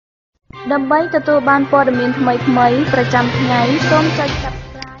ដើម្បីទទួលបានព័ត៌មានថ្មីៗប្រចាំថ្ងៃសូមចុច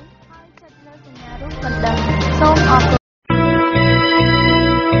Subscribe ហើយចុចលើសញ្ញារូបកណ្ដឹងសូមអរគុណ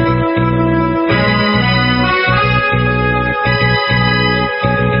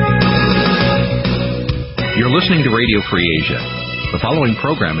You're listening to Radio Free Asia. The following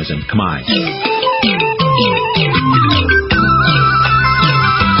program is in Khmer.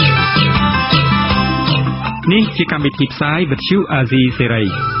នេះជាកម្មវិធីផ្សាយវិទ្យុអាស៊ីសេរី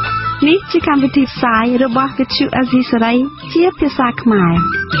នេះជាកម្មវិធីផ្សាយរបស់វិទ្យុអាស៊ីសេរីជាភាសាខ្មែរ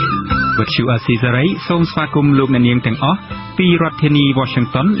វិទ្យុអាស៊ីសេរីសូមស្វាគមន៍លោកអ្នកនាងទាំងអស់ពីរដ្ឋធានី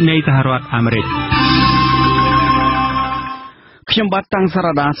Washington នៃសហរដ្ឋអាមេរិកខ្ញុំបាទតាំងសា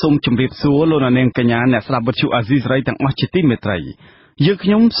រ៉ាដាសូមជម្រាបសួរលោកអ្នកនាងកញ្ញាអ្នកស្ដាប់វិទ្យុអាស៊ីសេរីទាំងអស់ជាទីមេត្រីយើងខ្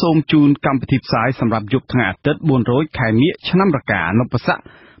ញុំសូមជូនកម្មវិធីផ្សាយសម្រាប់យប់ថ្ងៃអាទិត្យ4រោចខែមិញឆ្នាំរកានុបស័ក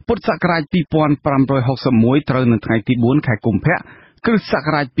ពុទ្ធសករាជ2561ត្រូវនៅថ្ងៃទី4ខែកុម្ភៈគ្រិស្តសក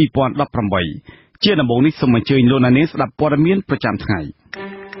រាជ2018ជាដំបូងនេះសូមអញ្ជើញលោកអ្នកនាងស្ដាប់ព័ត៌មានប្រចាំថ្ងៃ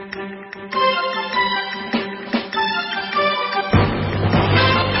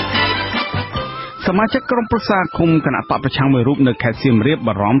សមាជិកក្រុមប្រឹក្សាឃុំគណៈបកប្រឆាំងមួយរូបនៅខេត្តសៀមរាប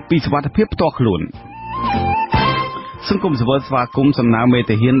បារម្ភពីសុវត្ថិភាពផ្ទាល់ខ្លួនសង្គមស៊ីវិលស្វាគមន៍សំណើមេ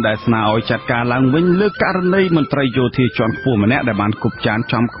តាហ៊ានដែលស្នើឲ្យចាត់ការឡើងវិញលើករណីមន្ត្រីយោធាជាន់ខ្ពស់ម្នាក់ដែលបានគប់ចាន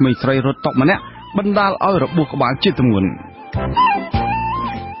ចំក្មេងស្រីរត់តុកម្នាក់បណ្ដាលឲ្យរបួសក្បាលជាទម្ងន់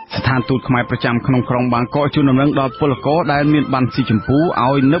ស្ថានទូតខ្មែរប្រចាំក្នុងក្រុងបាងកកជូនដំណឹងដល់ពលករដែលមានបានស៊ីចម្ពូឲ្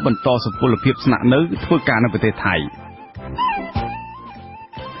យនៅបន្តសុពលភាពស្នាក់នៅធ្វើការនៅប្រទេសថៃ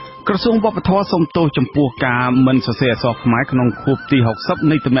ក្រសួងវប្បធម៌សូមទោសចំពោះការមិនសរសេរអក្សរខ្មែរក្នុងខួបទី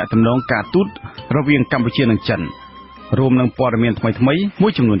60នៃទំនាក់ទំនងការទូតរវាងកម្ពុជានិងចិនរួមនឹងព័ត៌មានថ្មីៗមួ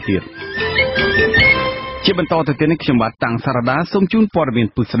យចំនួនទៀតជាបន្តទៅទៀតនេះខ្ញុំបាទតាំងសារ៉ាដាសូមជូនព័ត៌មាន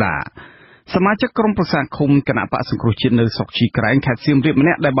ពិស្ដាសមាជិកក្រុមប្រឹក្សាឃុំគណៈបកសង្គ្រោះជាតិនៅស្រុកជីក្រែងខេត្តសៀមរាបម្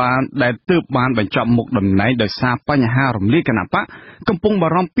នាក់ដែលទើបបានបញ្ចប់មុខតំណែងដោយសារបញ្ហារំលាយគណៈបកកំពុងបា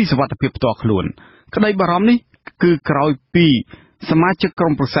រម្ភពីសុវត្ថិភាពផ្ទាល់ខ្លួនក្តីបារម្ភនេះគឺក្រោយពីសមាជិកក្រុ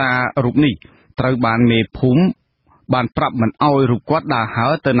មប្រឹក្សារូបនេះត្រូវបានមេភូមិបានប្រាប់មិនអោយរូបគាត់ដើរហើ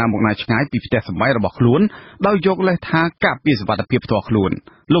រទៅណាមកណាឆ្ងាយពីផ្ទះសម្បែងរបស់ខ្លួនដោយយកលេសថាការពារសុវត្ថិភាពផ្ទាល់ខ្លួន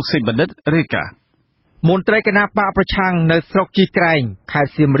លោកសេចបណ្ឌិតរាយការណ៍មន្ត្រីគណៈបកប្រឆាំងនៅស្រុកជីក្រែងខេត្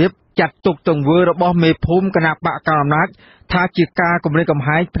តសៀមរាបចាត់ទុកទង្វើរបស់មេភូមិគណៈបកកណ្ដាលអំណាចថាជាការគំរាមកំ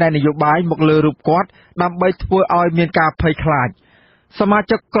ហែងផ្នែកនយោបាយមកលើរូបគាត់ដើម្បីធ្វើឲ្យមានការភ័យខ្លាចសមា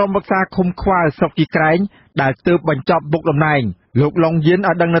ជិកក្រុមប្រឹក្សាឃុំខ្វៅស្រុកជីក្រែងដែលទើបបញ្ចប់មុខតំណែងលោកឡុងយិន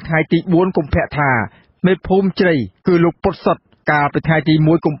ឲ្យដឹងនៅថ្ងៃទី4កុម្ភៈថាមេភូមិជ្រៃគឺលោកពុតសុតកាលពីថ្ងៃទី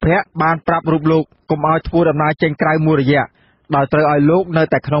1កុម្ភៈបានប្រាប់រូបលោកកុំឲ្យធ្វើដំណើរចេញក្រៅមួយរយៈដោយត្រូវឲ្យលោកនៅ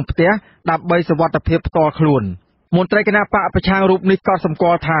តែក្នុងផ្ទះដើម្បីសុវត្ថិភាពផ្ទាល់ខ្លួនមន្ត្រីគណៈបកប្រឆាំងរូបនេះក៏សម្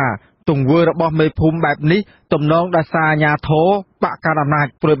គាល់ថាទង្វើរបស់មេភូមិបែបនេះទំនងដោយសារអាជ្ញាធរបកកណ្ដាលអំណាច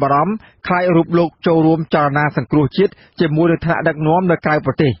ព្រួយបារម្ភខ្លាចរូបលោកចូលរួមចលនាសង្គ្រោះជាតិជាមួយនឹងថ្នាក់ដឹកនាំនៅក្រៅ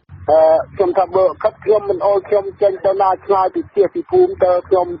ប្រទេសខ្ញុំថាបើខិតខ្ញុំមិនអោយខ្ញុំចេញទៅណាឆ្ងាយពីផ្ទះពីភូមិទៅ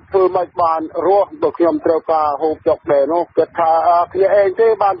ខ្ញុំធ្វើមិនបានរស់បើខ្ញុំត្រូវការហូបចុកដែរនោះគាត់ថាគ្នាឯងទេ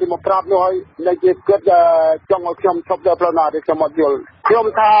បានពីមកប្រាប់នោះឲ្យនៅជាគាត់ចង់ឲ្យខ្ញុំឈប់ទៅផ្លូវណាទេខ្ញុំអត់យល់ខ្ញុំ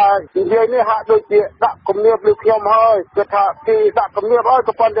ថានិយាយនេះហាក់ដូចជាដាក់គំនាបលើខ្ញុំហើយគាត់ថាគេដាក់គំនាបឲ្យ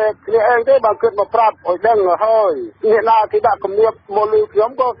ក៏ប៉ុន្តែគ្នាឯងទេបានគាត់មកប្រាប់ឲ្យដឹងហើយអ្នកណាគេដាក់គំនាបមកលើខ្ញុំ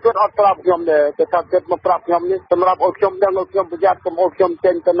ក៏គាត់អត់ប្រាប់ខ្ញុំដែរគាត់ថាគាត់មកប្រាប់ខ្ញុំនេះសម្រាប់ឲ្យខ្ញុំដឹងឲ្យខ្ញុំប្រយ័ត្នកុំឲ្យខ្ញុំ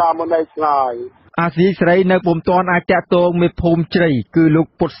ចេញទៅណាមកណីឆ្ងាយអាស៊ីសេរីនៅពុំទាន់អាចតាក់ទងមេភូមិជ្រៃគឺលោក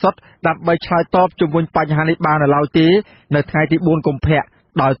ពុតសុតដើម្បីឆ្លើយតបជុំវិញបញ្ហានេះបាននៅឡើយទេនៅថ្ងៃទី4កុម្ភៈ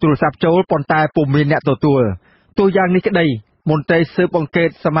ដោយទូរស័ព្ទចូលប៉ុន្តែពុំមានអ្នកទទួលទោះយ៉ាងនេះក្តីមន្ត្រីស៊ើបអង្កេត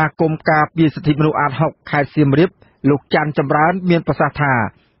សមាគមការពារសិទ្ធិមនុស្សអាត6ខេត្តសៀមរាបលោកច័ន្ទចម្រើនមានប្រសាសន៍ថា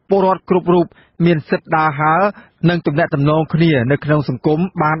ពលរដ្ឋគ្រប់រូបមានសិទ្ធិដើរហើរនិងទំនាក់ទំនងគ្នានៅក្នុងសង្គម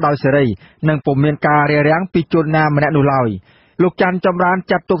បានដោយសេរីនិងពុំមានការរារាំងពីជនណាម្នាក់នោះឡើយលោកច័ន្ទចម្រើន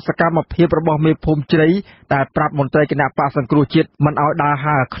ចាត់ទុកសកម្មភាពរបស់មេភូមិជ្រៃដែលប្រាប់មន្ត្រីគណៈបកសង្គ្រោះជាតិមិនឲ្យដើរ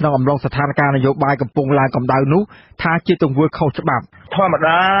ហើរក្នុងអំឡុងស្ថានភាពនយោបាយកំពុងឡើងកម្ដៅនោះថាជាទង្វើខុសច្បាប់ធម្ម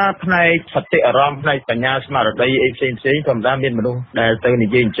តាផ្នែកសតិអារម្មណ៍ផ្នែកបញ្ញាស្មារតីអីផ្សេងធម្មតាមានមនុស្សដែលទៅនិ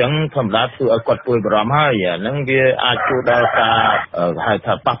យាយអញ្ចឹងធម្មតាធ្វើឲ្យគាត់ព្រួយបារម្ភហើយអាហ្នឹងវាអាចចូលដល់ការហៅ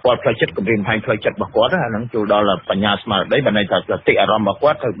ថាប៉ះពាល់ផ្លូវចិត្តគំរាមកំហែងផ្លូវចិត្តរបស់គាត់អាហ្នឹងចូលដល់បញ្ញាស្មារតីបានន័យថាសតិអារម្មណ៍របស់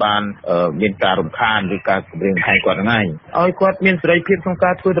គាត់ត្រូវបានមានការរំខានឬការគំរាមកំហែងគាត់ហ្នឹងហើយឲ្យគាត់មានសេរីភាពក្នុង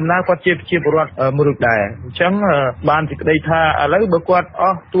ការធ្វើដំណើរគាត់ជាពលរដ្ឋមួយរូបដែរអញ្ចឹងបានសេចក្តីថាឥឡូវបើគាត់អ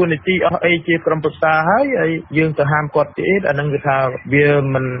ស់តួនាទីអស់អីជាក្រុមប្រឹក្សាហើយយើងទៅហាមគាត់ទៀតអាហ្នឹងគឺថាវា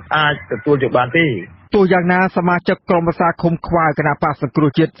មិនអាចទទួលយកបានទេទោះយ៉ាងណាសមាជិកក្រុមប្រឹក្សាឃុំខ្វៅគណៈបកសង្គ្រោះ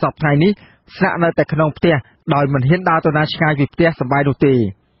ជាតិសប្តាហ៍នេះស្នាក់នៅតែក្នុងផ្ទះដោយមិនហ៊ានដើរទៅណាឆ្ងាយពីផ្ទះសម្បែងនោះទេ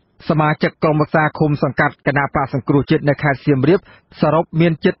សមាជិកក្រុមប្រឹក្សាឃុំសង្កាត់គណៈបកសង្គ្រោះជាតិនៅខេត្តសៀមរាបសរុបមា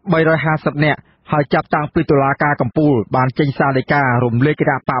នជិត350នាក់ហើយចាប់តាំងពីតុលាការកំពូលបានចេញសារដីការំលែកគ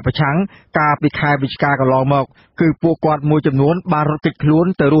ណៈបកប្រឆាំងកាលពីខែវិច្ឆិកាកន្លងមកគឺពួកគាត់មួយចំនួនបានរត់គេចខ្លួន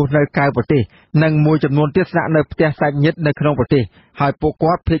ទៅរស់នៅក្រៅប្រទេសនិងមួយចំនួនទៀតស្នាក់នៅផ្ទះសាច់ញាតិនៅក្នុងប្រទេសហើយពួក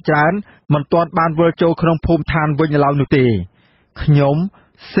គាត់ភ័យច្រើនមិនទាន់បានវិលចូលក្នុងភូមិឋានវិញឡើយនោះទេខ្ញុំ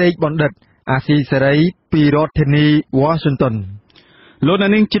សេកបណ្ឌិតអាស៊ីសេរីពីរដ្ឋធានី Washington លោក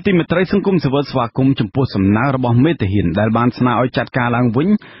នាងជាទីមេត្រីសង្គមស៊ីវិលស្វាគមន៍ចំពោះសំណើរបស់មេតាហ៊ានដែលបានស្នើឲ្យចាត់ការឡើងវិញ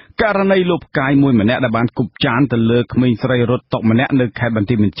ករណីលោកផ្កាយមួយម្នាក់ដែលបានគប់ចានទៅលើក្មេងស្រីរត់តុកម្នាក់នៅខេត្តបន្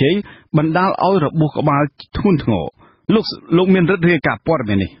ទាយមានជ័យបណ្ដាលឲ្យរបួសក្បាលធ្ងន់ធ្ងរលោកមានរិទ្ធរាយការណ៍ព័ត៌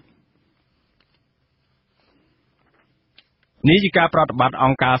មាននេះជាការប្រតិបត្តិអ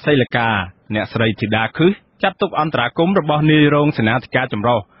ង្គការសីលកាអ្នកស្រីធីតាខឹសចាត់ទុកអន្តរាគមន៍របស់នាយរងសេនាធិការចម្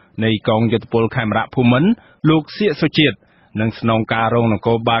រុះនៃកងយោធពលខេមរៈភូមិន្ទលោកសៀកសុជាតិនិងស្នងការរងនគ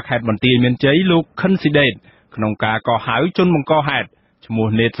របាលខេត្តបន្ទាយមានជ័យលោកខិនស៊ីដេតក្នុងការកោះហៅជនបង្កហេតុឈ្មោះ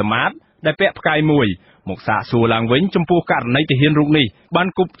នេតសមាតដែលពាក់ផ្កាយមួយមកសាកសួរឡើងវិញចំពោះករណីទាហានរូបនេះបាន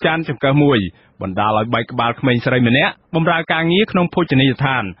គប់ចានចង្កឹះមួយបណ្ដាលឲ្យបែកក្បាលក្មេងស្រីម្នាក់បម្រើការងារក្នុងភោជនីយដ្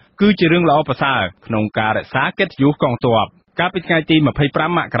ឋានគឺជារឿងល្អប្រសើរក្នុងការរក្សាកិត្តិយសកងទ័ពកាលពីថ្ងៃទី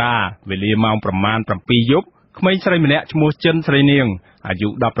25មករាវេលាម៉ោងប្រមាណ 7 យប់ក្មេងស្រីម្នាក់ឈ្មោះចិនស្រីនាងអាយុ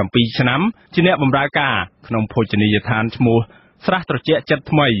17ឆ្នាំជាអ្នកបម្រើការក្នុងភោជនីយដ្ឋានឈ្មោះស្រះត្រជាក់ចិត្ត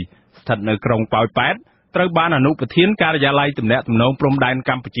ថ្មីស្ថិតនៅក្រុងប៉ោយប៉ែតត្រូវបានអនុប្រធានការិយាល័យទំនាក់ទំនងព្រំដែន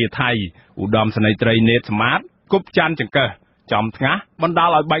កម្ពុជាថៃឧត្តមសេនីយ៍ត្រីនេតសមាតគប់ចានចង្កឹះចំថ្ងាសបណ្ដាល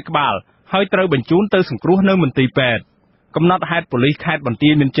ឲ្យបែកក្បាលហើយត្រូវបញ្ជូនទៅសង្គ្រោះនៅមន្ទីរពេទ្យកំណត់ហេតុប៉ូលីសខេត្តបន្ទា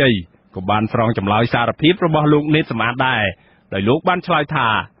យមានជ័យក៏បានស្រង់ចម្លើយសារភាពរបស់លោកនេតសមាតដែរដោយលោកបានឆ្លើយថា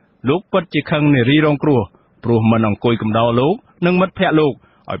លោកពិតជាខឹងនារីរងគ្រោះព្រោះមិនអង្គុយកំដរលោកនិងមិត្តភ័ក្តិលោក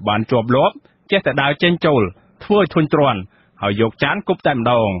ឲ្យបានជាប់លាប់ចេះតែដើរចេញចូលធ្វើឲ្យធុញទ្រាន់ហើយយកចានគប់តែម្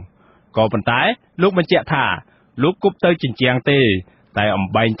ដងក៏ប៉ុន្តែលោកបញ្ជាក់ថាលោកគប់ទៅជញ្ជាំងទេតែអំ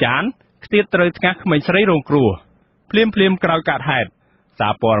បែងចានខ្ទាតត្រូវថ្ងាសក្មេងស្រីរងគ្រោះភ្លាមក្រោយកើតហេតុសា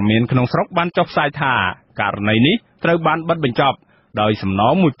រព័ត៌មានក្នុងស្រុកបានចុះផ្សាយថាករណីនេះត្រូវបានបិទបញ្ចប់ដោយសំណ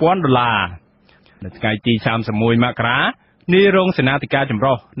ង$1000នៅថ្ងៃទី31មករានាយរងសេនាធិការចម្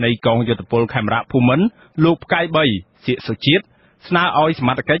រុះនៃកងយោធពលខេមរៈភូមិន្ទលោកផ្កាយ3សៀកសុជាតិស្នើឲ្យសម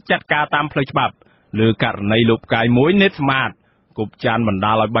ត្ថកិច្ចចាត់ការតាមផ្លូវច្បាប់លើករណីលោកផ្កាយមួយនេតសមាតគប់ចានបណ្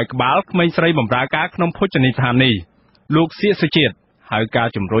ដាលឲ្យបែកក្បាលក្មេងស្រីបម្រើការក្នុងភោជនីយដ្ឋាននេះលោកសៀកសុជាតិហើយការ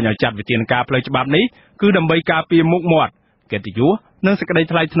ជំរុញឲ្យចាត់វិធានការផ្លូវច្បាប់នេះគឺដើម្បីការពារមុខមាត់កិត្តិយសនិងសេចក្តី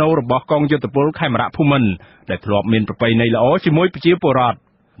ថ្លៃថ្នូររបស់កងយោធពលខេមរៈភូមិន្ទដែលធ្លាប់មានប្រពៃណីល្អជាមួយប្រជាពលរដ្ឋ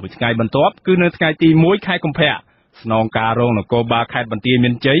មួយថ្ងៃបន្ទាប់គឺនៅថ្ងៃទី1ខែកុម្ភៈស្នងការរងនគរបាលខេត្តបន្ទាយមា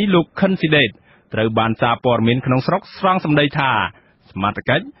នជ័យលោកខិនស៊ីដេតត្រូវបានសារព័ត៌មានក្នុងស្រុកស្រង់សម្ដីថាសមត្ថ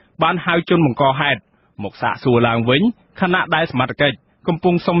កិច្ចបានហៅជនបង្កហេតុមកសាកសួរឡើងវិញខណៈដែលសមត្ថកិច្ចកំ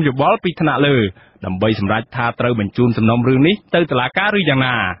ពុងសុំយោបល់ពីថ្នាក់លើដើម្បីសម្រេចថាត្រូវបញ្ជូនសំណុំរឿងនេះទៅតុលាការឬយ៉ាង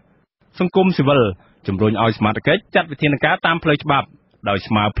ណាសង្គមស៊ីវិលជំរុញឲ្យសមត្ថកិច្ចចាត់វិធានការតាមផ្លូវច្បាប់ដោយ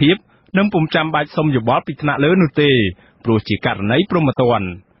ស្មារភាពនិងពុំចាំបាច់សុំយោបល់ពីថ្នាក់លើនោះទេព្រោះជាករណីព្រហ្មទណ្ឌ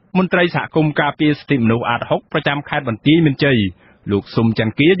មន្ត្រីសហគមន៍ការពារសិទ្ធិមនុស្សអាត6ប្រចាំខេត្តបន្ទាយមានជ័យលោកស៊ុំច័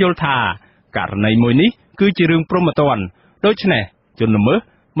ន្ទគាយល់ថាករណីមួយនេះគឺជារឿងព្រហ្មទណ្ឌដូច្នេះជនល្មើស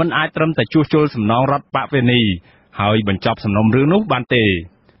មិនអាចត្រឹមតែជួសជុលសំណងរដ្ឋបវេនីហើយបញ្ចប់សំណុំរឿងនោះបានទេ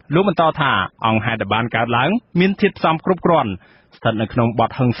លោកបន្តថាអង្គហេតុដែលបានកើតឡើងមានធាតុផ្សំគ្រប់គ្រាន់ស្ថិតនៅក្នុងបទ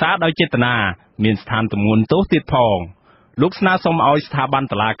ហិង្សាដោយចេតនាមានស្ថានទម្ងន់ទោសទៀតផងលោកស្នើសុំឲ្យស្ថាប័ន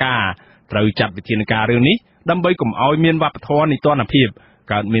តុលាការត្រូវចាត់វិធានការរឿងនេះដើម្បីកុំឲ្យមានវប្បធម៌នីតិរដ្ឋភាព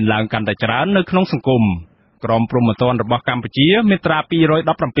កើតមានឡើងកាន់តែច្រើននៅក្នុងសង្គមក្រមព្រហ្មទណ្ឌរបស់កម្ពុជាមាត្រា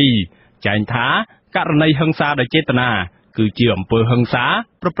217ចែងថាករណីហិង្សាដោយចេតនាគឺជាអំពើហិង្សា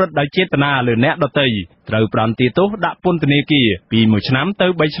ប្រព្រឹត្តដោយចេតនាលើអ្នកដទៃត្រូវផ្តន្ទាទោសដាក់ពន្ធនាគារពី1ឆ្នាំទៅ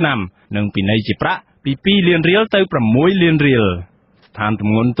3ឆ្នាំនិងពិន័យជាប្រាក់ពី2លានរៀលទៅ6លានរៀលស្ថានទ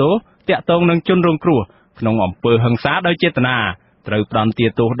ម្ងន់ទោសតាក់ទងនឹងជនរងគ្រោះក្នុងអំពើហិង្សាដោយចេតនាត្រូវផ្តន្ទា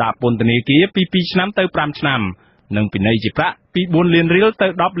ទោសដាក់ពន្ធនាគារពី2ឆ្នាំទៅ5ឆ្នាំនិងពិន័យជាប្រាក់ពី4លានរៀលទៅ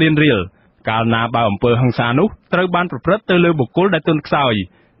10លានរៀលកាលណាបើអំពើហិង្សានោះត្រូវបានប្រព្រឹត្តទៅលើបុគ្គលដែលទន់ខ្សោយ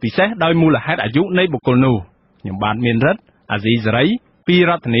ពិសេសដោយមូលហេតុអាយុនៃបុគ្គលនោះខ្ញុំបាទមានរិទ្ធអាស៊ីសេរីពី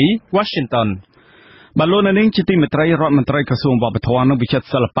រដ្ឋធានី Washington បាទលោកនាងជាទីមេត្រីរដ្ឋមន្ត្រីក្រសួងវប្បធម៌និងវិចិត្រ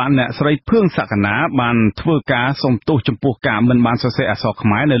សិល្បៈអ្នកស្រីភឿងសក្កណាបានធ្វើការសុំទោសចំពោះការមិនបានសរសេរអក្សរខ្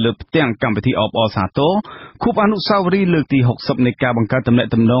មែរនៅលើផ្ទាំងកម្មវិធីអបអរសាទរខួបអនុស្សាវរីយ៍លើកទី60នៃការបង្កើតទំនាក់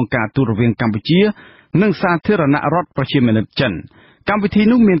ទំនងការទូតរវាងកម្ពុជានិងសាធារណរដ្ឋប្រជាមានិតចិនកម្មវិធី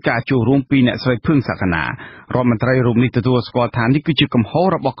នោះមានការចូលរួមពីអ្នកស្រីភឿងសក្កណារដ្ឋមន្ត្រីរូបនេះទទួលស្គាល់ថានេះគឺជាកំហុស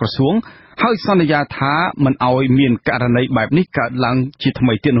របស់ក្រសួងហើយសន្យាថាមិនឲ្យមានករណីបែបនេះកើតឡើងជាថ្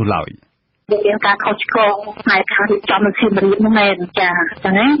មីទៀតនោះឡើយ មានការខុសឆ្គងផ្នែកខាងរៀបចំនៅសៀមរាបហ្នឹងមែនចាអញ្ចឹ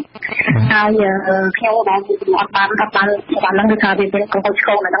ងណាហើយខ្ញុំបានអត់បានហ្នឹងគឺថាវាមានខុសឆ្គ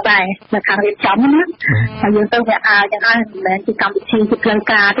ងនៅហ្នឹងដែរនៅខាងរៀបចំណាហើយយើងទៅវាអាចចឹងហើយមិនមែនជាកម្មវិធីជាផ្លូវ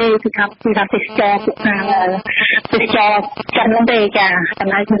ការទេគឺកម្មវិធីថាទេសចរពួកខាងទេសចរចឹងហ្នឹងទេចាចំ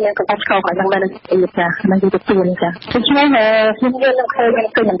ណែកមានខុសឆ្គងហ្នឹងដែរចាហ្នឹងគឺទទួលចាដូច្នេះខ្ញុំយើងនឹងឃើញ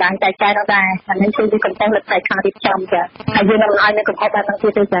មិនដែរតែចែកដល់ដែរអានេះគឺកំពុងលើកផ្នែកខាងរៀបចំចាហើយយើងនឹងឲ្យនៅកំហុសបែបហ្នឹងទៀ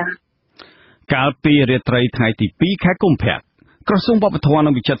តទេចាកាលពីរាត្រីថ្ងៃទី2ខែកុម្ភៈក្រសួងវប្បធម៌និ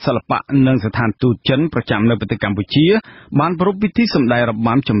ងវិចិត្រសិល្បៈនិងស្ថានទូតចិនប្រចាំនៅប្រទេសកម្ពុជាបានប្រារព្ធពិធីសម្ដែងរ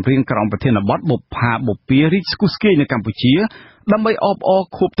បាំចម្រៀងក្រោមប្រធានបទបុប្ផាបុព្វារីកស្គុះស្គាយនៅកម្ពុជាដើម្បីអបអរ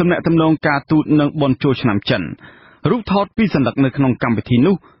ខួបទំនាក់ទំនងការទូតនិងបុណ្យចូលឆ្នាំចិនរូបថតពីសន្លឹកនៅក្នុងកម្មវិធី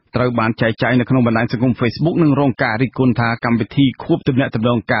នោះត្រូវបានចែកចាយនៅក្នុងបណ្ដាញសង្គម Facebook និងរងការរិះគន់ថាកម្មវិធីខួបទំនាក់ទំន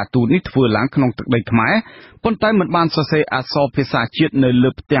ងការទូតនេះធ្វើឡើងក្នុងទឹកដីខ្មែរប៉ុន្តែមិនបានសរសេរអក្សរភាសាជាតិនៅលើ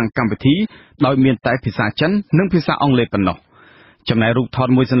ផ្ទាំងកម្មវិធីដោយមានតែភាសាចិននិងភាសាអង់គ្លេសប៉ុណ្ណោះចំណែករូបថត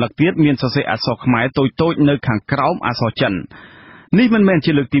មួយសន្លឹកទៀតមានសរសេរអក្សរខ្មែរតូចៗនៅខាងក្រោមអក្សរចិននេះមិនមែន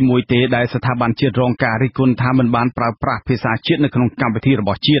ជាលើកទី1ទេដែលស្ថាប័នជាតិរងការរិះគន់ថាមិនបានប្រើប្រាស់ភាសាជាតិនៅក្នុងកម្មវិធីរប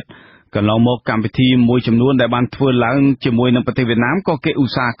ស់ជាតិកន្លងមកកម្មវិធីមួយចំនួនដែលបានធ្វើឡើងជាមួយនឹងប្រទេសវៀតណាមក៏គេឧ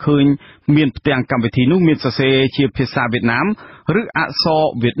ស្សាហ៍ឃើញមានផ្ទាំងកម្មវិធីនោះមានសរសេរជាភាសាវៀតណាមឬអក្សរ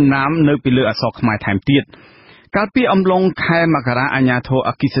វៀតណាមនៅពីលើអក្សរខ្មែរថែមទៀតកាលពីអំឡុងខែមករាអាជ្ញាធរ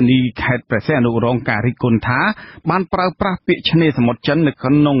អគ្គិសនីខេត្តព្រះសីហនុរងការរិះគន់ថាបានប្រើប្រាស់ពាក្យឆ្នេរសមុទ្រចិននៅ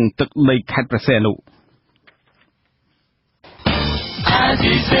ក្នុងទឹកដីខេត្តព្រះសីហនុ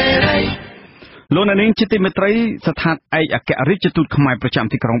លោកនាងជាទីមេត្រីស្ថានឯកអគ្គរដ្ឋទូតខ្មែរប្រចាំ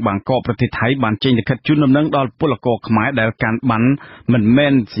ទីក្រុងបាងកកប្រទេសថៃបានចេញលិខិតជូនដំណឹងដល់ពលករខ្មែរដែលកាន់ប័ណ្ណមិនមែ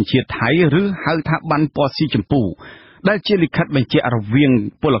នសញ្ជាតិថៃឬហៅថាប័ណ្ណពណ៌ស៊ីចម្ពូដែលជាលិខិតបញ្ជាក់រវាង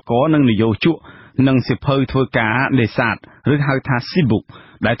ពលករនិងនយោជកនិងសិភៅធ្វើការនេសាទឬហៅថាស៊ីបុក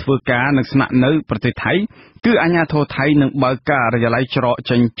ដែលធ្វើការនិងស្នាក់នៅប្រទេសថៃគឺអាជ្ញាធរថៃនឹងបើកការិយាល័យច្រក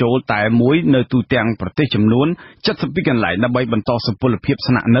ចេញចូលតែមួយនៅទូទាំងប្រទេសចំនួន72កន្លែងដើម្បីបន្តសុពលភាព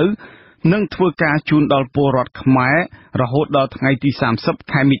ស្នាក់នៅនិងធ្វើការជូនដល់ពលរដ្ឋខ្មែររហូតដល់ថ្ងៃទី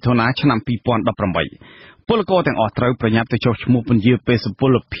30ខែមិថុនាឆ្នាំ2018ពលករទាំងអស់ត្រូវប្រញាប់ទៅចុះឈ្មោះពន្យាពេលសុព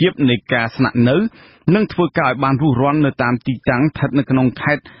លភាពនៃការស្នាក់នៅនិងធ្វើការឲ្យបានរួសរាន់នៅតាមទីតាំងស្ថិតនៅក្នុង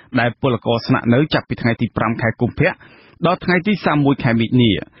ខេត្តដែលពលករស្នាក់នៅចាប់ពីថ្ងៃទី5ខែកុម្ភៈដល់ថ្ងៃទី31ខែមិនិ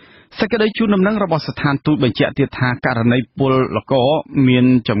នាសេចក្តីជូនដំណឹងរបស់ស្ថានទូតបញ្ជាក់ទៀតថាករណីពលករមាន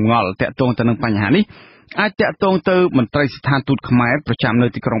ចម្ងល់ទាក់ទងទៅនឹងបញ្ហានេះអាចតាក់ទងទៅមន្ត្រីស្ថានទូតខ្មែរប្រចាំនៅ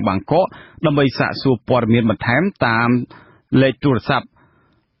ទីក្រុងបាងកកដើម្បីសាកសួរព័ត៌មានបន្ថែមតាមលេខទូរស័ព្ទ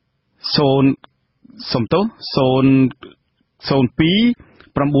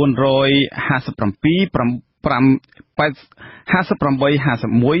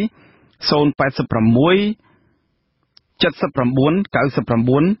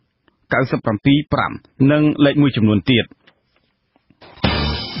និងលេខមួយចំនួនទៀត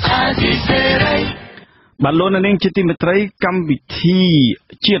បាទលោកនាងជាទីមេត្រីកម្មវិធី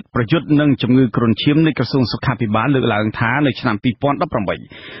ជាតិប្រយុទ្ធនឹងជំងឺគ្រុនឈាមនៃក្រសួងសុខាភិបាលលើកឡើងថានៅឆ្នាំ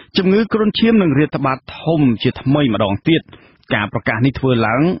2018ជំងឺគ្រុនឈាមនឹងរាតត្បាតធំជាថ្មីម្ដងទៀតការប្រកាសនេះធ្វើ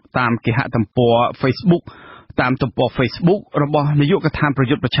ឡើងតាមគេហទំព័រ Facebook របស់នាយកដ្ឋានប្រ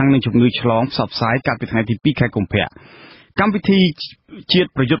យុទ្ធប្រឆាំងនឹងជំងឺឆ្លងផ្សព្វផ្សាយកាលពីថ្ងៃទី2ខែកុម្ភៈកម្មវិធីជាតិ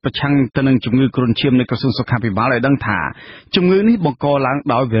ប្រយុទ្ធប្រឆាំងទៅនឹងជំងឺគ្រុនឈាមនៃក្រសួងសុខាភិបាលឲ្យដឹងថាជំងឺនេះបង្កឡើង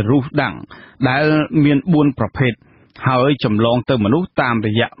ដោយវីរុសដាំងដែលមាន4ប្រភេទហើយចម្លងទៅមនុស្សតាមរ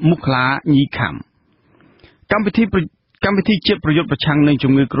យៈមូសខ្លាញីខាំកម្មវិធីជាតិប្រយុទ្ធប្រឆាំងនឹង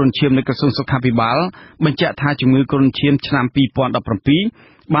ជំងឺគ្រុនឈាមនៃក្រសួងសុខាភិបាលបញ្ជាក់ថាជំងឺគ្រុនឈាមឆ្នាំ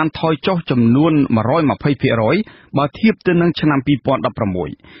2017បានថយចុះចំនួន 120% បើធៀបទៅនឹងឆ្នាំ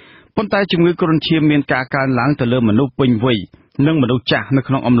2016ប៉ុន្តែជំងឺគ្រុនឈាមមានការកើនឡើងទៅលើមនុស្សពេញវ័យនិងមនុស្សចាស់នៅ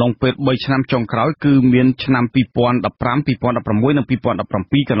ក្នុងអំឡុងពេល3ឆ្នាំចុងក្រោយគឺមានឆ្នាំ2015 2016 និង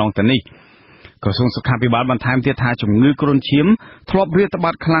2017កន្លងទៅនេះក្រសួងសុខាភិបាលបន្ថែមទៀតថាជំងឺគ្រុនឈាមធ្លាប់រាតត្បា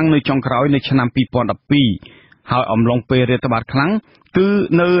តខ្លាំងនៅចុងក្រោយនៅឆ្នាំ2012ហើយអំឡុងពេលរាតត្បាតខ្លាំងគឺ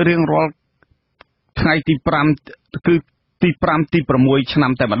នៅរៀងរាល់ថ្ងៃទី5គឺទី5ទី6ឆ្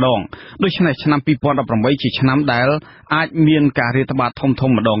នាំតែម្ដងដូច្នេះឆ្នាំ2018ជាឆ្នាំដែលអាចមានការរាតត្បាតធំ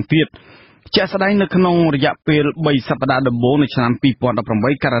ៗម្ដងទៀតជាក់ស្ដែងនៅក្នុងរយៈពេល3សប្តាហ៍ដំបូងនៃឆ្នាំ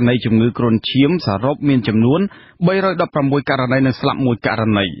2018ករណីជំងឺគ្រុនឈាមសរុបមានចំនួន316ករណីនិងស្លាប់1ករ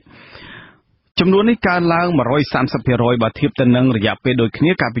ណីចំនួននេះកើនឡើង 130% បើធៀបទៅនឹងរយៈពេលដូចគ្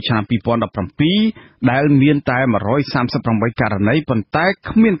នាកាលពីឆ្នាំ2017ដែលមានតែ138ករណីប៉ុន្តែ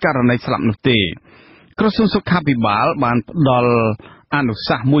គ្មានករណីស្លាប់នោះទេក្រសួងសុខាភិបាលបានផ្ដល់អនុ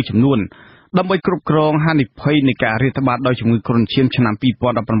សាសន៍មួយចំនួនដើម្បីគ្រប់គ្រងហានិភ័យនៃការរាតត្បាតដោយជំងឺគ្រុនឈាមឆ្នាំ2018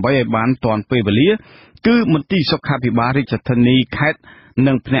ឲ្យបានទាន់ពេលវេលាគឺមន្ទីរសុខាភិបាលរាជធានីខេត្ត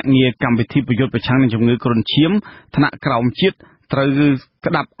និងភ្នាក់ងារកម្មវិធីប្រយុទ្ធប្រឆាំងនឹងជំងឺគ្រុនឈាមថ្នាក់ក្រោមជាតិត្រូវ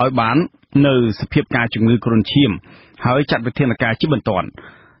ក្តាប់ឲ្យបាននៅសភាពការជំងឺគ្រុនឈាមហើយចាត់វិធានការជាបន្ទាន់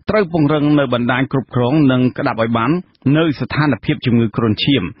ត្រូវពង្រឹងនៅបណ្ដាញគ្រប់គ្រងនិងក្តាប់ឲ្យបាននៅស្ថានភាពជំងឺគ្រុន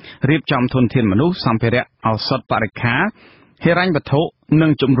ឈាមរៀបចំធនធានមនុស្សសម្ភារៈឱសថបរិក្ខារហិរញ្ញវត្ថុនិ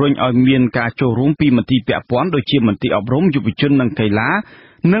ងជំរុញឲ្យមានការចូលរួមពីមន្ទីរពាក់ព័ន្ធដូចជាមន្ទីរអប់រំយុវជននិងកីឡា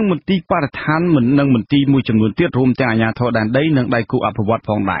និងមន្ទីរបរិស្ថាននិងមន្ទីរមួយចំនួនទៀតរួមទាំងអាជ្ញាធរដែនដីនិងដៃគូអភិវឌ្ឍផ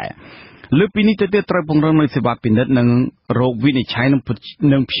ងដែរលើពីនេះទៅទៀតត្រូវពង្រឹងនូវសេវាពិនិត្យនិងរោគវិនិច្ឆ័យនិ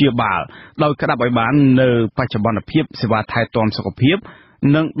ងព្យាបាលដោយក្តាប់ឲ្យបាននៅបច្ចុប្បន្នភាពសេវាថែទាំសុខភាព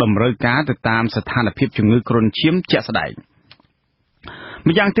និងតម្រូវការទៅតាមស្ថានភាពជំងឺគ្រុនឈាមជាក់ស្ដែង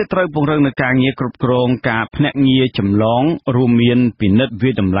ម្យ៉ាងទៀតត្រូវពង្រឹងនៅការងារគ្រប់គ្រងការភ្នាក់ងារចម្លងរួមមានពិនិត្យ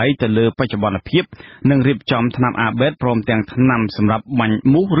វិតម្លៃទៅលើបច្ចុប្បន្នភាពនិងរៀបចំថ្នាំអាបេតព្រមទាំងថ្នាំសម្រាប់បាញ់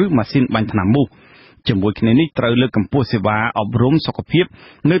មូសឬម៉ាស៊ីនបាញ់ថ្នាំមូសជាមួយគ្នានេះត្រូវលើកកម្ពស់សេវាអប់រំសុខភាព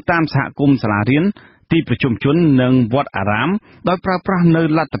នៅតាមសហគមន៍សាលារៀនទីប្រជុំជននិងវត្តអារាមដោយប្រើប្រាស់នៅ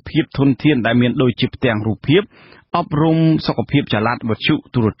លទ្ធភាពធនធានដែលមានដូចជាផ្ទាំងរូបភាពអប់រំសុខភាពចល័តវិទ្យុ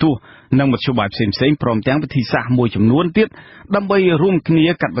ទូរទស្សន៍និងមធ្យោបាយផ្សេងៗព្រមទាំងវិធីសាស្ត្រមួយចំនួនទៀតដើម្បីរួមគ្នា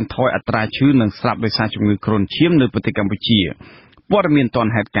កាត់បន្ថយអត្រាឈឺនិងស្លាប់ដោយសារជំងឺគ្រុនឈាមនៅប្រទេសកម្ពុជាព័ត៌មានទា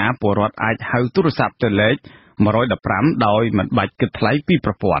ន់ហេតុការណ៍ពលរដ្ឋអាចហៅទូរស័ព្ទទៅលេខ115ដោយមិនបាច់គិតថ្លៃពី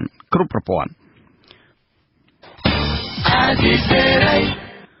ប្រព័ន្ធគ្រប់ប្រព័ន្ធ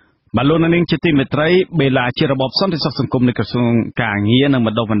បាទលោកនាងជាទីមេត្រីបេឡាជារបបសន្តិសុខសង្គមនៃក្រសួងការងារនិងប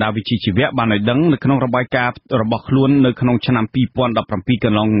ណ្ដុះបណ្ដាលវិជ្ជាជីវៈបានឲ្យដឹងនៅក្នុងរបាយការណ៍របស់ខ្លួននៅក្នុងឆ្នាំ2017ក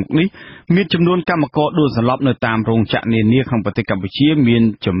ន្លងមកនេះមានចំនួនកម្មករដួលសន្លប់នៅតាមរោងចក្រនានាក្នុងប្រទេសកម្ពុជាមាន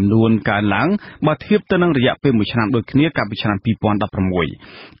ចំនួនកើនឡើងបើធៀបទៅនឹងរយៈពេល1ឆ្នាំដូចគ្នាកាលពីឆ្នាំ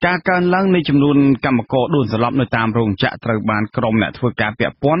2016ការកើនឡើងនៃចំនួនកម្មករដួលសន្លប់នៅតាមរោងចក្រត្រូវបានក្រុមអ្នកធ្វើការពា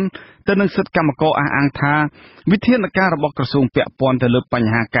ក់ព័ន្ធទៅនឹងសិទ្ធិកម្មករអះអាងថាវិធានការរបស់ក្រសួងពាក់ព័ន្ធទៅលើប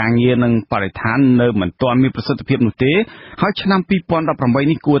ញ្ហាការងារនិងបរិស្ថាននៅមិនទាន់មានប្រសិទ្ធភាពនោះទេហើយឆ្នាំ2018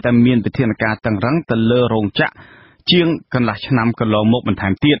នេះគួរតែមានវិធានការតឹងរ៉ឹងទៅលើរោងចក្រជាងកន្លះឆ្នាំកន្លងមកបន្ថែ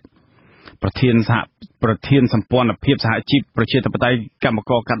មទៀតប្រធានសម្ព័ន្ធភាពសហជីពប្រជាធិបតេយ្យកម្ម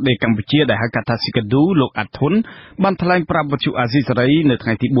ករកាត់ដេរកម្ពុជាដែលហៅកាត់ថាស៊ីកាឌូលោកអាត់ធុនបានថ្លែងប្រាប់វិទ្យុអាស៊ីសេរីនៅថ្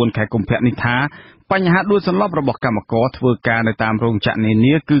ងៃទី4ខែកុម្ភៈនេះថាបញ្ហាដួលសន្លប់របស់កម្មករធ្វើការនៅតាមរោងចក្រនា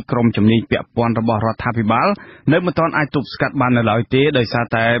នាគឺក្រុមជំនាញពាក់ព័ន្ធរបស់រដ្ឋាភិបាលនៅមិនទាន់អាចទប់ស្កាត់បាននៅឡើយទេដោយសារ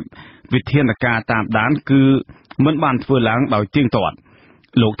តែវិធានការតាមដានគឺមិនបានធ្វើឡើងដោយទៀងទាត់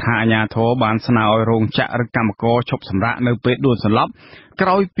លោកថាអាជ្ញាធរបានស្នើឲ្យរោងចក្រឬកម្មករឈប់សម្រាកនៅពេលដួលសន្លប់ក្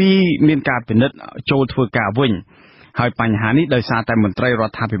រោយពីមានការពិនិត្យចូលធ្វើការវិញហើយបញ្ហានេះដោយសារតែមន្ត្រីរ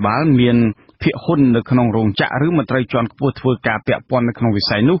ដ្ឋាភិបាលមានភាគហ៊ុននៅក្នុងរោងចក្រឬមន្ត្រីជាន់ខ្ពស់ធ្វើការពាក់ព័ន្ធនៅក្នុងវិ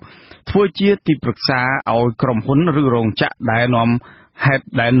ស័យនោះធ្វើជាទីប្រឹក្សាឲ្យក្រុមហ៊ុនឬរោងចក្រ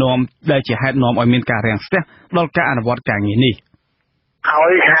ដែលជាហេតុនាំឲ្យមានការរាំងស្ទះដល់ការអនុវត្តការងារនេះឲ្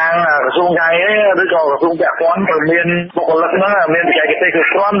យខាងក្រសួងការងារឬក៏ក្រសួងពាក់ព័ន្ធក៏មានបុគ្គលិកហ្នឹងមានបច្ចេកទេសគ្រប់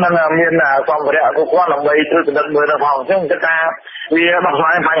គ្រាន់និងមានសម្ភារៈគ្រប់គ្រាន់ដើម្បីធ្វើពិនិត្យមើលទៅផងអញ្ចឹងគិតថាវាដោះស្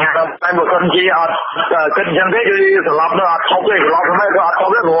រាយបញ្ហាតែបើសិនជាអត់គិតអញ្ចឹងទេគឺស្លាប់ទៅអត់ឈប់ទេសន្លប់ហ្នឹងក៏អត់ឈ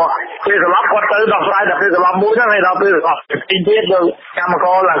ប់ទេព្រោះពេលស្លាប់គាត់ទៅដោះស្រាយតែពេលស្លាប់មួយហ្នឹងហើយដល់ពេលស្លាប់ទីទៀតទៅកម្មក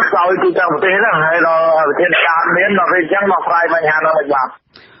រឡើងខ្សោយទូទាំងប្រទេសហ្នឹងហើយដល់វិធានការមានដល់ពេលអញ្ចឹងដោះស្រាយបញ្ហាហ្នឹងមិនបាន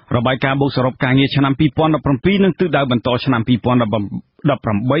របាយការណ៍បូកសរុបការងារឆ្នាំ2017និងទិសដៅបន្តឆ្នាំ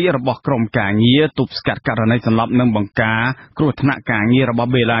2018របស់ក្រមការងារទប់ស្កាត់ករណីសន្លប់និងបង្ការគ្រោះថ្នាក់ការងាររបស់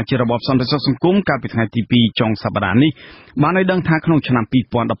បេឡាជារបបសន្តិសុខសង្គមកាលពីថ្ងៃទី2ចុងសប្តាហ៍នេះបានឲ្យដឹងថាក្នុងឆ្នាំ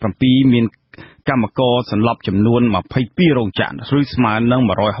2017មានកម្មករសន្លប់ចំនួន22រោងចក្រឬស្មើនឹង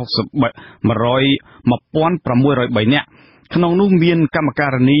1603នាក់ក្នុងនោះមានកម្មកា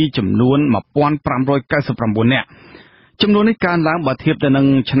រិនីចំនួន1599នាក់ចំនួននេះកើនឡើងបើធៀបទៅនឹង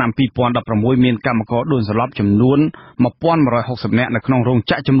ឆ្នាំ2016មានកម្មករដួលសន្លប់ចំនួន1160នាក់នៅក្នុងរោង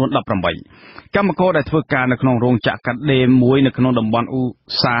ចក្រចំនួន18កម្មករដែលធ្វើការនៅក្នុងរោងចក្រកាត់ដេរមួយនៅក្នុងតំបន់ឧ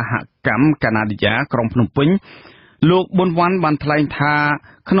ស្សាហកម្មកាណាឌីយ៉ាក្រុងភ្នំពេញលោកប៊ុនវ៉ាន់បានថ្លែងថា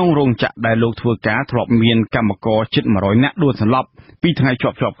ក្នុងរោងចក្រដែលលោកធ្វើការធ្លាប់មានកម្មករជិត100នាក់ដួលសន្លប់ពីថ្ងៃជា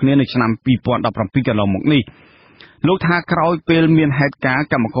ប់គ្នានៅឆ្នាំ2017កន្លងមកនេះលោកថាក្រោយពេលមានហេតុការណ៍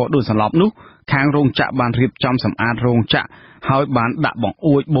កម្មករដួលសន្លប់នោះខាងរោងចក្របានរៀបចំសម្អាតរោងចក្រហើយបានដាក់បង្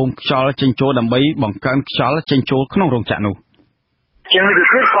អួចបូមខ្យល់ចេញចូលដើម្បីបង្កើនខ្យល់ចេញចូលក្នុងរោងចក្រនោះជាងគឺ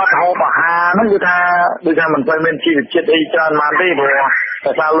គាត់ហូបអាហារហ្នឹងគឺថាដូចថាមិនសូវមានជីវជាតិអីច្រើនបានទេព្រោះ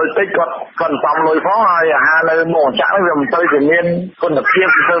តែថាលុយតិចគាត់សំលុយផងហើយអាហារនៅរោងចក្រហ្នឹងវាមិនសូវជាមានគុណភាព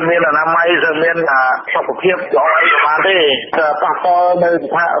ទៅមានអនាម័យទៅមានសុខភាពល្អអីបានទេតែប៉ះពាល់នៅ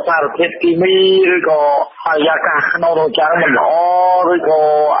សារធាតុគីមីឬក៏បរិយាកាសក្នុងរោងចក្រមិនល្អឬក៏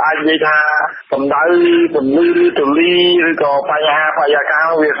អាចនិយាយថាកម្ដៅពន្លឺទូលីឬក៏បញ្ហាបរិយាកាស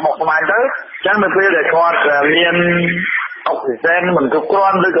វាស្មុគស្មាញទៅអញ្ចឹងនៅពេលដែលគាត់មាន អុកស៊ីហ្សែនមិនគ្រប់គ្រា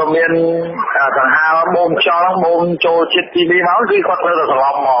ន់ឬក៏មានដង្ហើមបូមខ្យល់បូមចូលជាតិទី2មកគឺគាត់ត្រូវតែស្លា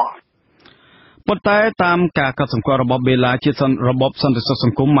ប់មកប៉ុន្តែតាមការកត់សម្គាល់របស់បេឡាជារបបសន្តិសុខស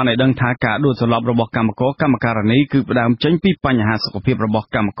ង្គមបានឲ្យដឹងថាការដួលសន្លប់របស់កម្មករនីគឺផ្ដើមចេញពីបញ្ហាសុខភាពរបស់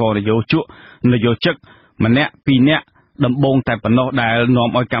កម្មករនយោជិកម្នាក់ពីរនាក់ដំបូងតែប៉ុណ្ណោះដែលនាំ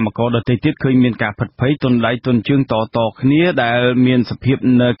ឲ្យកម្មករដទៃទៀតឃើញមានការផិតភ័យទន់ដៃទន់ជើងតគ្នាដែលមានសភាព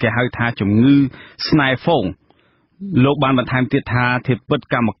នៅគេហៅថាជំងឺស្នែហ្វូងលោកបានបន្ថែមទៀតថាធៀបពិត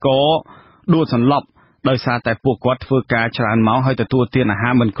កម្មករដួលសន្លប់ដោយសារតែពួកគាត់ធ្វើការច្រើនម៉ោងហើយទទួលទានអាហា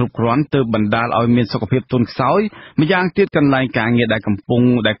រមិនគ្រប់គ្រាន់ទើបបណ្ដាលឲ្យមានសុខភាពទន់ខ្សោយម្យ៉ាងទៀតកន្លែងការងារដែល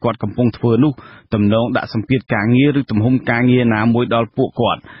គាត់កំពុងធ្វើនោះទំនងដាក់សម្ពាធការងារឬទំហំការងារណាមួយដល់ពួក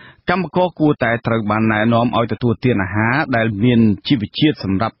គាត់កម្មករគួរតែត្រូវបានណែនាំឲ្យទទួលទានអាហារដែលមានជីវជាតិស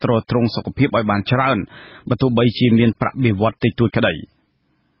ម្រាប់ទ្រទ្រង់សុខភាពឲ្យបានច្រើនបើទោះបីជាមានប្រាក់បៀវត្សតិចតួចក្តី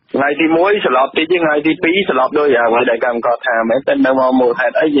ថ្ងៃទី1ស្លាប់តិចថ្ងៃទី2ស្លាប់ដោយអ្វីដែលកម្មករថាមែនតែនៅមកមើលហេ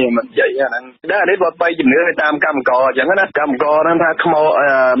តុអីយើងមិននិយាយហ្នឹងដែរនេះបើបីជំនឿតាមកម្មករអញ្ចឹងណាកម្មករហ្នឹងថាខ្មោ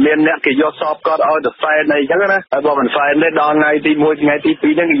មានអ្នកគេយកសពគាត់ឲ្យទៅសែនអីអញ្ចឹងណាហើយបើមិនសែនទេដល់ថ្ងៃទី1ថ្ងៃទី2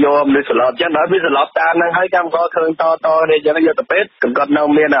ហ្នឹងគេយកមនុស្សស្លាប់អញ្ចឹងដល់វាស្លាប់តាមហ្នឹងហើយកម្មករឃើញតនេះអញ្ចឹងយកទៅពេទ្យគាត់នៅ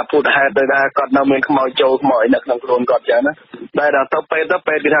មានអាពុទ្ធហេតុទៅថាគាត់នៅមានខ្មោចចូលខ្មោចនៅក្នុងខ្លួនគាត់អញ្ចឹងណាតែដល់ទៅពេទ្យ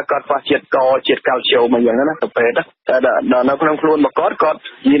គេថាគាត់ខ្វះជាតិកជាតិកាល់ស្យូមអញ្ចឹងណាទៅពេទ្យតែដល់នៅក្នុងខ្លួនមកគាត់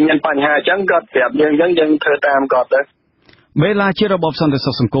មានបញ្ហាអញ្ចឹងគាត់ប្រាប់យើងអញ្ចឹងយើងធ្វើតាមគាត់ទៅបេឡាជារបបសន្តិសុ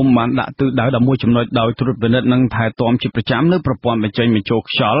ខសង្គមបានដាក់ទិសដៅ11ចំណុចដោយត្រួតពិនិត្យនិងថែទាំជាប្រចាំនៅប្រព័ន្ធបញ្ចេញបញ្ចូល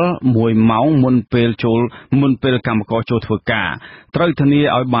ខ្យល់1ម៉ោងមុនពេលកម្មករចូលធ្វើការត្រូវធានា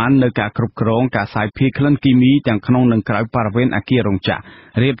ឲ្យបាននៅការគ្រប់គ្រងការសាយភាយក្លិនគីមីទាំងក្នុងនិងក្រៅបរិវេណអគាររោងចក្រ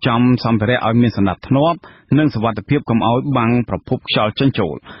រៀបចំសម្ភារៈឲ្យមានសណ្ដាប់ធ្នាប់និងសុវត្ថិភាពកុំឲ្យបាំងប្រភពខ្យល់ចេញចូ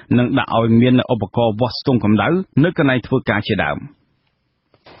លនិងដាក់ឲ្យមានឧបករណ៍វាស់ស្ទង់កម្ដៅនៅកន្លែងធ្វើការជាដើម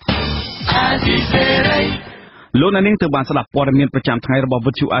លោកអ្នកនាងទើបបានស្ដាប់ព័ត៌មានប្រចាំថ្ងៃរបស់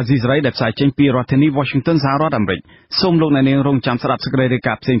វិទ្យុអាស៊ីសេរីដែលផ្សាយចេញពីរដ្ឋធានី Washington សហរដ្ឋអាមេរិកសូមលោកអ្នកនាងរងចាំស្ដាប់សេចក្តីរាយ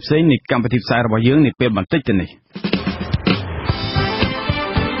ការណ៍ផ្សេងៗនៃកម្មវិធីផ្សាយរបស់យើងនាពេលបន្តិចទៅនេះ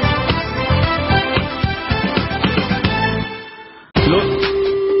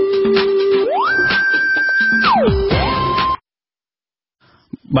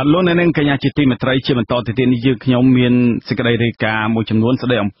លោកអ្នកនាងកញ្ញាជាទីមេត្រីជាបន្តទៅទៀតនេះយើងខ្ញុំមានសេចក្តីរាយការណ៍មួយចំនួនស្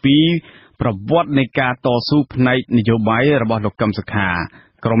ដីអំពីប្រវត្តិនៃការតស៊ូផ្នែកនយោបាយរបស់លោកកឹមសុខា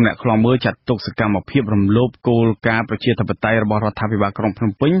ក្រុមអ្នកខ្លាំមើលចាត់ទុកសកម្មភាពរំលោភគោលការណ៍ប្រជាធិបតេយ្យរបស់រដ្ឋាភិបាលក្រុងភ្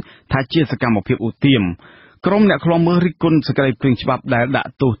នំពេញថាជាសកម្មភាពឧទាមក្រុមអ្នកខ្លាំមើលរិះគន់សេចក្តីព្រាងច្បាប់ដែលដាក់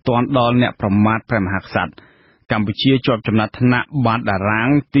ទោសទណ្ឌដល់អ្នកប្រមាថព្រះមហាក្សត្រកម្ពុជាជាប់ចំណាត់ថ្នាក់បាតតារាង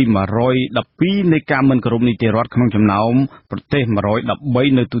ទី112នៃការមិនគោរពនីតិរដ្ឋក្នុងចំណោមប្រទេស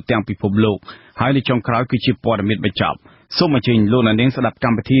113នៅទូទាំងពិភពលោកហើយនៅចុងក្រោយគឺជាព័ត៌មានបញ្ចប់សូមអញ្ជើញលោកអ្នកនាងស្ដាប់ក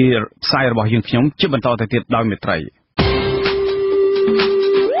ម្មវិធីផ្សាយរបស់យើងខ្ញុំជាបន្តទៅទៀតដោយមេត្រី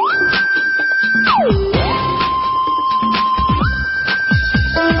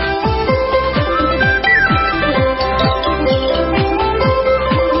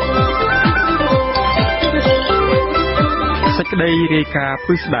សេចក្តីរាយការណ៍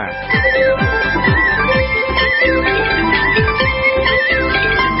ពិស្ដា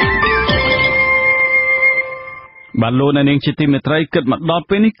បាទលោកអ្នកនាងជាទីមេត្រីគិតមកដល់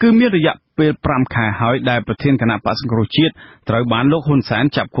ពេលនេះគឺមានរយៈពេល5ខែហើយដែលប្រធានគណៈបក្សសង្គ្រោះជាតិត្រូវបានលោកហ៊ុនសែន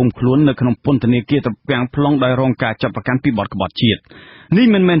ចាប់ឃុំខ្លួននៅក្នុងពន្ធនាគារត្រពាំង plong ដោយរងការចាប់ប្រកាន់ពីបទក្បត់ជាតិនេះ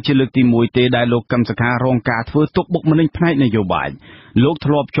មិនមែនជាលើកទី1ទេដែលលោកកឹមសុខារងការធ្វើទុកបុកម្នេញផ្នែកនយោបាយលោក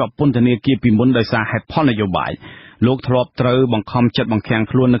ធ្លាប់ជាប់ពន្ធនាគារពីមុនដោយសារហេតុផលនយោបាយលោកធ្លាប់ត្រូវបង្ខំចិត្តបង្ខាំង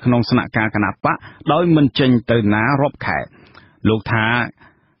ខ្លួននៅក្នុងស្នាក់ការគណៈបកដោយមិនចេញទៅណារាប់ខែលោកថា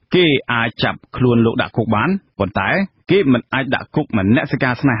គេអាចចាប់ខ្លួនលោកដាក់គុកបានប៉ុន្តែគេមិនអាចដាក់គុកម្នាក់សិកា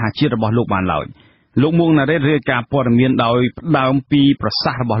ស្នេហាជាតិរបស់លោកបានឡើយលោកមួងណារ៉េតរាយការណ៍ព័ត៌មានដោយផ្ដើមពីប្រ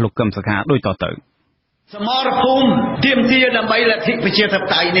សាសន៍របស់លោកកឹមសុខាដូចតទៅសមរភូមិទាមទារដើម្បីលទ្ធិប្រជាធិប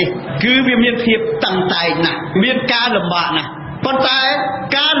តេយ្យនេះគឺវាមានភាពតឹងតែងណាស់មានការលំបាកណាស់ប៉ុន្តែ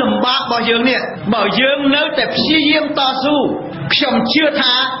ការលំបាករបស់យើងនេះបើយើងនៅតែព្យាយាមតស៊ូខ្ញុំជឿ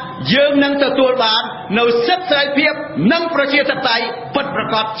ថាយើងនឹងទទួលបាននៅសិទ្ធិសេរីភាពនិងប្រជាធិបតេយ្យពិតប្រា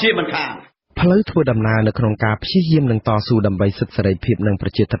កដជាមិនខានផ្លូវធ្វើដំណើរនៅក្នុងការព្យាយាមនឹងតស៊ូដើម្បីសិទ្ធិសេរីភាពនិងប្រ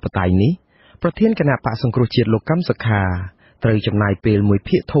ជាធិបតេយ្យនេះប្រធានគណៈបក្សសង្គ្រោះជាតិលោកកឹមសុខាត្រូវចំណាយពេលមួយ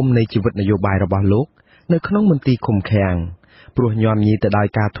ភាគធំនៃជីវិតនយោបាយរបស់លោកនៅក្នុងមន្ទីរឃុំឃាំងព្រោះញោមញីទៅដោយ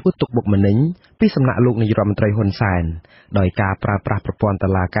ការធ្វើទុកបុកម្នេញពីសំណាក់លោកនាយរដ្ឋមន្ត្រីហ៊ុនសែនដោយការប្រើប្រាស់ប្រព័ន្ធតុ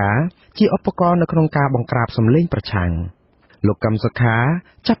លាការជាឧបករណ៍នៅក្នុងការបង្ក្រាបសម្លេងប្រឆាំងលោកកឹមសុខា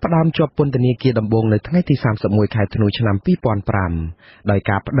ចាប់ផ្ដើមជាប់ពន្ធនាគារដំបូងនៅថ្ងៃទី31ខែធ្នូឆ្នាំ2005ដោយ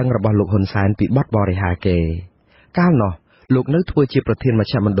ការប្តឹងរបស់លោកហ៊ុនសែនពីបទបរិហាកេរកាលនោះលោកនៅធ្វើជាប្រធានម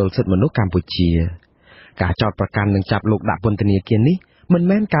ជ្ឈមណ្ឌលសិទ្ធិមនុស្សកម្ពុជា ការចោទប្រកាន់និងចាប់លោកដាក់ពន្ធនាគារនេះមិន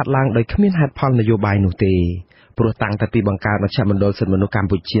មែនកើតឡើងដោយគ្មានហេតុផលនយោបាយនោះទេព្រោះតាំងតែពីបង្កើតមជ្ឈមណ្ឌលសិទ្ធិមនុស្សកម្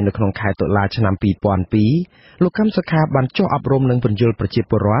ពុជានៅក្នុងខែតុលាឆ្នាំ2002លោកកឹមសុខាបានចុះអប់រំនិងបញ្យល់ប្រជា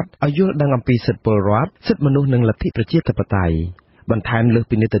ពលរដ្ឋឲ្យយល់ដឹងអំពីសិទ្ធិពលរដ្ឋសិទ្ធិមនុស្សនិងលទ្ធិប្រជាធិបតេយ្យបន្ថែមលើស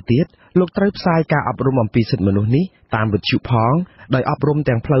ពីនេះទៅទៀតលោកត្រូវផ្សាយការអប់រំអំពីសិទ្ធិមនុស្សនេះតាមវិទ្យុផងដោយអប់រំ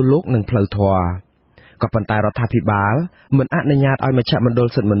ទាំងផ្លូវលោកនិងផ្លូវធម៌ក៏ប៉ុន្តែរដ្ឋាភិបាលមិនអនុញ្ញាតឲ្យមជ្ឈមណ្ឌល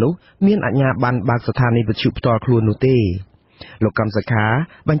សិទ្ធិមនុស្សមានអាជ្ញាប័ណ្ណបើកស្ថានីយ៍វិទ្យុផ្ទាល់ខ្លួននោះទេលោកកឹមសុខា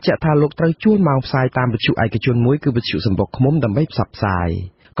បញ្ជាក់ថាលោកត្រូវជួលម៉ោងផ្សាយតាមវិទ្យុឯកជនមួយគឺវិទ្យុសម្បុកឃ្មុំដើម្បីផ្សព្វផ្សាយ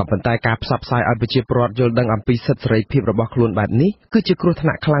ក៏ប៉ុន្តែការផ្សព្វផ្សាយឲ្យប្រជាពលរដ្ឋយល់ដឹងអំពីសិទ្ធិសេរីភាពរបស់ខ្លួនបែបនេះគឺជាគ្រោះថ្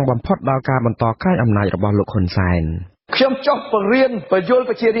នាក់ខ្លាំងបំផុតដល់ការបន្តក្រាញអំណាចរបស់លោកហ៊ុនសែនខ្ញុំចុះបង្រៀនបញ្យល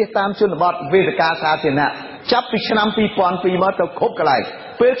ប្រជារាស្ត្រតាមជនបទវេទិកាសាធារណៈចាប់ពីឆ្នាំ2002មកទៅគ្រប់កន្លែង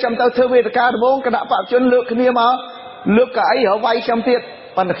ពេលខ្ញុំទៅធ្វើវេទិកាដំបូងគណៈបព្វជិជនលើកគ្នាមកលើកកៅអីរវាយខ្ញុំទៀត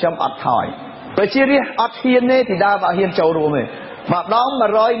ប៉ុន្តែខ្ញុំអត់ថយប្រជារាស្ត្រអត់ហ៊ានទេទីដើមអត់ហ៊ានចូលរួមទេម្ដង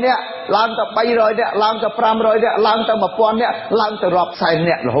100នាក់ឡើងទៅ300នាក់ឡើងទៅ500នាក់ឡើងទៅ1000នាក់ឡើងទៅរាប់សែន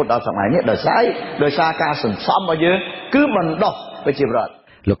នាក់រហូតដល់សម័យនេះដោយសារការសន្សំរបស់យើងគឺបណ្ដោះប្រជាពលរដ្ឋ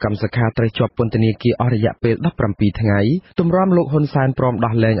លោកកឹមសុខាត្រូវជាប់ពន្ធនាគារអស់រយៈពេល17ថ្ងៃទម្រាំលោកហ៊ុនសែនព្រម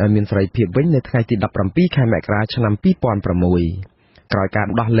ដោះលែងឲ្យមានសេរីភាពវិញនៅថ្ងៃទី17ខែមករាឆ្នាំ2006ក្រោយការ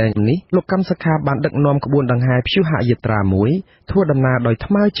ដោះលែងនេះលោកកឹមសុខាបានដឹកនាំក្បួនដង្ហែព្យុហយាត្រាមួយធ្វើដំណើរដោយ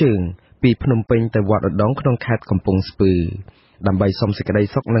ថ្មើរជើងពីភ្នំពេញទៅវត្តឧដុង្គក្នុងខេត្តកំពង់ស្ពឺដើម្បីសុំសេចក្តី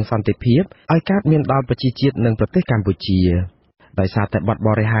សុខនិងសន្តិភាពឲ្យកើតមានដល់ប្រជាជាតិនិងប្រទេសកម្ពុជាដោយសារតែបទប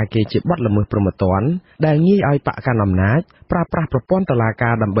រិហាគេជាបទល្មើសព្រហ្មទណ្ឌដែលងាយឲ្យបកកាន់អំណាចប្រើប្រាស់ប្រព័ន្ធតុលាកា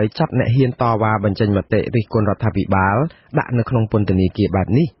រដើម្បីចាប់អ្នកហ៊ានតវ៉ាបញ្ចេញមតិរិះគន់រដ្ឋាភិបាលដាក់នៅក្នុងពន្ធនាគារបែប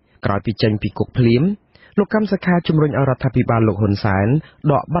នេះក្រោយពីចេញពីគុកភ្លាមលោកកឹមសុខាជំរុញឲ្យរដ្ឋាភិបាលលោកហ៊ុនសែន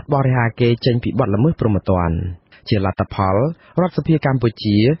ដកបទបរិហាគេចេញពីបទល្មើសព្រហ្មទណ្ឌជាលទ្ធផលរដ្ឋសភាកម្ពុ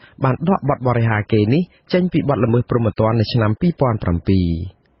ជាបានដកបទបរិហាគេនេះចេញពីបទល្មើសព្រហ្មទណ្ឌនៅឆ្នាំ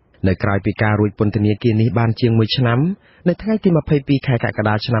2007នៅក្រៅពីការរួចពន្ធនាគារនេះបានជាង1ឆ្នាំនៅថ្ងៃទី22ខែកក្ក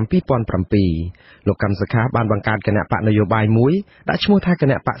ដាឆ្នាំ2007លោកកឹមសុខាបានបង្កើតគណៈបកនយោបាយមួយដាក់ឈ្មោះថាគ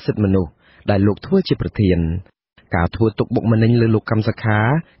ណៈបកសិទ្ធិមនុស្សដែលលោកធ្វើជាប្រធានការធ្វើទុកបុកម្នេញលើលោកកឹមសុខា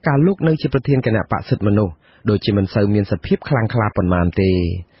ការលោកនៅជាប្រធានគណៈបកសិទ្ធិមនុស្សដូចជាមិនសូវមានសភាពខ្លាំងក្លាប៉ុន្មានទេ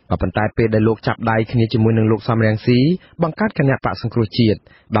ក៏ប៉ុន្តែពេលដែលលោកចាប់ដៃគ្នាជាមួយនឹងលោកសំរងស៊ីបង្កើតគណៈបកសង្គ្រោះជាតិ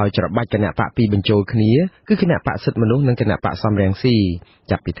ដោយច្របាច់គណៈបកពីរបញ្ចូលគ្នាគឺគណៈបកសិទ្ធិមនុស្សនិងគណៈបកសំរងស៊ី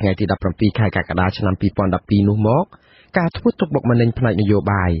ចាប់ពីថ្ងៃទី17ខែកក្កដាឆ្នាំ2012នោះមកការធ្វើទុកបុកម្នេញផ្នែកនយោ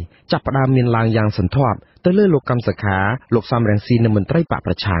បាយចាប់ផ្ដើមមានឡើងយ៉ាងសន្ធាប់ទៅលើលោកកឹមសុខាលោកសំរងស៊ីនិងមន្ត្រីបក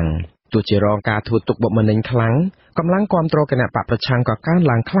ប្រឆាំងទោះជារងការធ្វើទុកបុកម្នេញខ្លាំងកម្លាំងគាំទ្រគណៈបកប្រឆាំងក៏កើន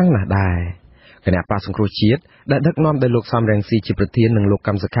ឡើងខ្លាំងណាស់ដែរគណៈបកសង្គ្រោះជាតិដែលដឹកនាំដោយលោកសំរងស៊ីជាប្រធាននិងលោក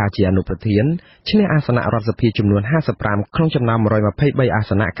កឹមសុខាជាអនុប្រធានឈ្នះអាសនៈរដ្ឋសភាចំនួន55ក្នុងចំណោម123អា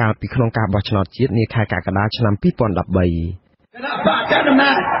សនៈកាលពីក្នុងការបោះឆ្នោតជាតិនាខែកក្កដាឆ្នាំ2013គណៈបកកណ្ដាលអំ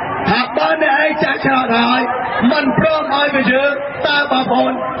ណាចហើយបើអ្នកឯងចាក់ឆ្នោតហើយមិនព្រមឲ្យទៅយើងតើបងប្អូ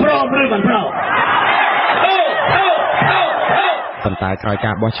នព្រមឬមិនព្រមប៉ុន្តែក្រោយ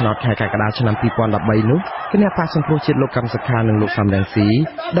ការបោះឆ្នោតខែកក្កដាឆ្នាំ2013នោះគណៈបកសង្គ្រោះជាតិលោកកឹមសុខានិងលោកសំរងស៊ី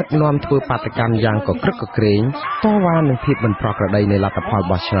ដឹកនាំធ្វើបាតកម្មយ៉ាងកក្រឹកកក្រែងតវ៉ានឹងភាពមិនប្រក្រតីនៃលទ្ធផល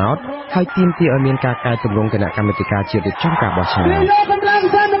បោះឆ្នោតហើយទាមទារឲ្យមានការកែតម្រង់គណៈកម្មាធិការជាតិរៀបចំការបោះឆ្នោត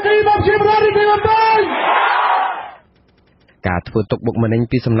ការធ្វើទុកបុកម្នេញ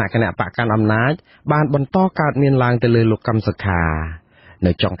ពីសំណាក់គណៈបកកាន់អំណាចបានបន្តកើតមានឡើងទៅលើលោកកឹមសុខា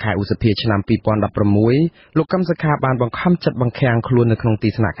នៅចុងខែឧសភាឆ្នាំ2016លោកកឹមសុខាបានបង្ខំចិត្តបង្ខាំងខ្លួននៅក្នុងទី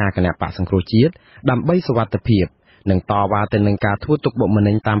ស្នាក់ការគណៈបកសង្គ្រោះជាតិដើម្បីសុវត្ថិភាពនិងតវ៉ាទៅនឹងការធ្វើទុកបុកម្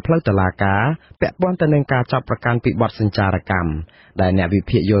នេញតាមផ្លូវតុលាការពាក់ព័ន្ធទៅនឹងការចាប់ប្រកាន់ពីបទសញ្ចារកម្មដែលអ្នកវិ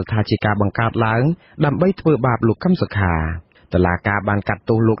ភាគយល់ថាជាការបង្កើតឡើងដើម្បីធ្វើបាបលោកកឹមសុខាតុលាការបានកាត់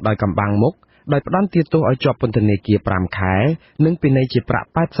ទោសលោកដោយកំបាំងមុខដោយផ្តន្ទាទោសឲ្យជាប់ពន្ធនាគារ5ខែនិងពិន័យជាប្រាក់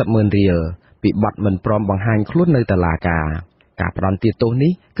 80,000 រៀលពីបទមិនព្រមបង្ហាញខ្លួននៅតុលាការការផ្តន្ទាទោស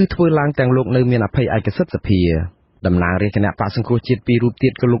នេះគឺធ្វើឡើងទាំងលោកនៅមានអភ័យឯកសិទ្ធិសភាតំណាងរាជគណៈបកសង្គ្រោះជាតិពីររូបទៀ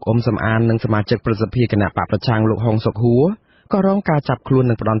តគឺលោកអ៊ុំសំអាននិងសមាជិកប្រសិទ្ធិគណៈបកប្រឆាំងលោកហុងសុកហួរក៏រងការចាប់ខ្លួន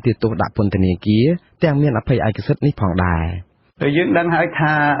និងផ្តន្ទាទោសដាក់ពន្ធនាគារទាំងមានអភ័យឯកសិទ្ធិនេះផងដែរយើងដឹងហើយ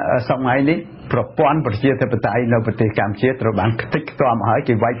ថាសម័យនេះប្រព័ន្ធប្រជាធិបតេយ្យនៅប្រទេសកម្ពុជាត្រូវបានខ្ទេចខ្ទាំហើយ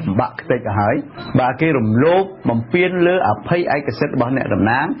គេវាយបំបាក់ខ្ទេចទៅហើយបើគេរំលោភបំពានលើអភ័យឯកសិទ្ធិរបស់អ្នកតំ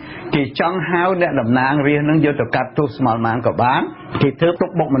ណាងគេចង់ហៅអ្នកតំណាងរាស្ត្រនឹងយកទៅកាត់ទោសស្មើម៉ានក៏បានគេធ្វើទុក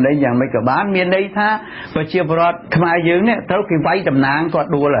បុកម្នេញយ៉ាងម៉េចក៏បានមានន័យថាប្រជាពលរដ្ឋខ្មែរយើងនេះត្រូវគេវាយតំណាងគាត់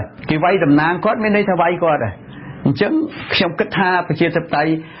ដួលហើយគេវាយតំណាងគាត់មានន័យថាវាយគាត់ហើយអញ្ចឹងខ្ញុំគិតថាប្រជាធិបតេយ្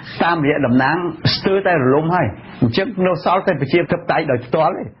យតាមរយៈតំណាងស្ទើរតែរលំហើយអញ្ចឹងនៅសល់តែប្រជាធិបតេយ្យដោយផ្ទា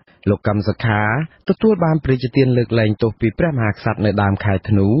ល់ទេ លោកកឹមសុខាទទួលបានព្រះរាជទានលើកលែងទោសពីព្រះមហាក្សត្រនៅដើមខែ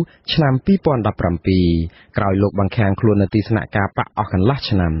ធ្នូឆ្នាំ2017ក្រោយលោកបង្ខាំងខ្លួននៅទីស្នាក់ការបកអស់កន្លះ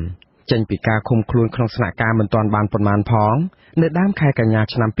ឆ្នាំចេញពីការឃុំខ្លួនក្នុងស្នាក់ការមិនទាន់បានប៉ុន្មានផងនៅដើមខែកញ្ញា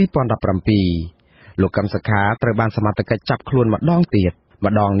ឆ្នាំ2017លោកកឹមសុខាត្រូវបានសមត្ថកិច្ចចាប់ខ្លួនម្ដងទៀត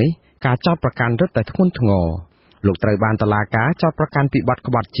ម្ដងនេះការចោទប្រកាន់រឹតតែធ្ងន់ធ្ងរលោកត្រូវបានតុលាការចោទប្រកាន់ពីបទ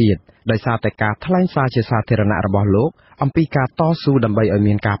ក្បត់ជាតិដោយសារតែការថ្លែងសារជាសាធារណៈរបស់លោកអំពីការតស៊ូដើម្បីឲ្យ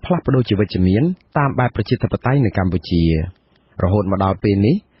មានការផ្លាស់ប្តូរជីវិតជំនាញតាមបែបប្រជាធិបតេយ្យនៅកម្ពុជារហូតមកដល់ពេល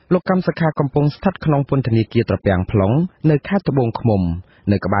នេះលោកកឹមសុខាកំពុងស្ថិតក្នុងពន្ធនាគារត្រពាំង plong នៅខេត្តត្បូងឃ្មុំ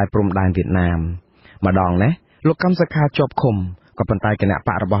នៅក្បែរព្រំដែនវៀតណាមម្ដងនេះលោកកឹមសុខាជាប់ឃុំក៏ប៉ុន្តែគណៈប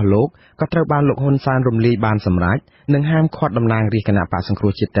ករបស់លោកក៏ត្រូវបានលោកហ៊ុនសែនរំលាយបានសម្រេចនិងហាមឃាត់តំណាងរាស្ត្រគណៈបកសង្គ្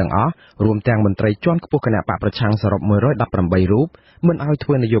រោះជាតិទាំងអស់រួមទាំងមន្ត្រីជាន់ខ្ពស់គណៈបកប្រឆាំងសរុប118រូបមិនឲ្យធ្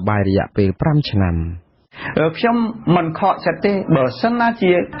វើនយោបាយរយៈពេល5ឆ្នាំខ្ញុំមិនខកចិត្តទេបើសិនណា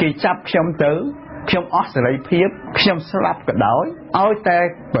ជាគេចាប់ខ្ញុំទៅខ្ញុំអស់សេរីភាពខ្ញុំស្លាប់ក៏ដោយឲ្យតែ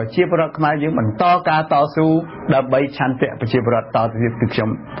ប្រជាពលរដ្ឋខ្មែរយើងបន្តការតស៊ូដើម្បីឆន្ទៈប្រជាពលរដ្ឋតទៅទៀតគឺខ្ញុំ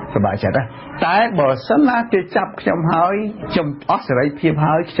សប្បាយចិត្តដែរតែបើសិនណាគេចាប់ខ្ញុំហើយខ្ញុំអស់សេរីភាព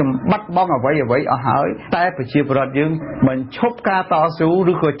ហើយខ្ញុំបាត់បង់អ្វីអស់ហើយតែប្រជាពលរដ្ឋយើងមិនឈប់ការតស៊ូ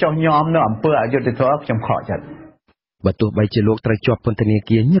ឬក៏ចោះញោមនៅអំពើអយុត្តិធម៌ខ្ញុំខកចិត្តបើទោះបីជាលោកត្រូវជាប់ពន្ធនា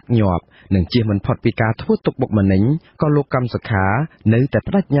គារញឹកញាប់និងជៀសមិនផុតពីការធ្វើទុកបុកម្នេញក៏លោកកឹមសុខានៅតែប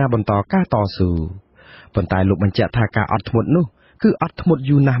ដិញ្ញាបន្តការតស៊ូប៉ុន្តែលោកបញ្ជាក់ថាការអត់ធ្មត់នោះគឺអត់ធ្មត់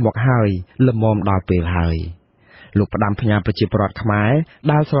យូរណាស់មកហើយល្មមដល់ពេលហើយលោកផ្ដាំផ្ញើប្រជាពលរដ្ឋខ្មែរ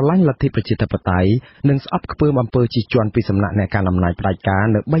ដែលស្រឡាញ់លទ្ធិប្រជាធិបតេយ្យនិងស្អប់ខ្ពើមអំពើជិះជាន់ពីសំណាក់អ្នកកាន់អំណាចផ្ដាច់ការ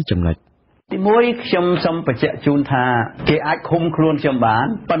នៅ3ចំណុចទី1ខ្ញុំសូមបញ្ជាក់ជូនថាគេអាចឃុំខ្លួនខ្ញុំបាន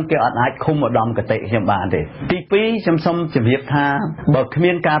ប៉ុន្តែគេអត់អាចឃុំឧត្តមគតិខ្ញុំបានទេទី2ខ្ញុំសូមជម្រាបថាបើគ្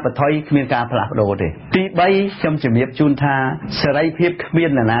មានការបថុយគ្មានការផ្លាស់ប្ដូរទេទី3ខ្ញុំជម្រាបជូនថាសេរីភាពគ្មាន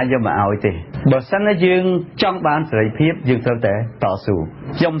នរណាយកមកឲ្យទេបើសិនណាយើងចង់បានសេរីភាពយើងត្រូវតែតស៊ូ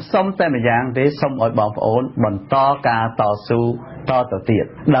ខ្ញុំសូមតែម្យ៉ាងទេសូមឲ្យបងប្អូនបន្តការតស៊ូតទៅទៀត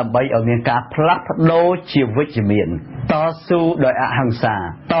ដើម្បីឲ្យមានការផ្លាស់ប្ដូរជាវិជ្ជមានតស៊ូដោយអហិង្សា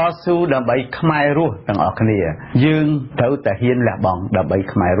តស៊ូដើម្បីខ្មែររស់ទាំងអស់គ្នាយើងត្រូវតែហ៊ានលះបង់ដើម្បី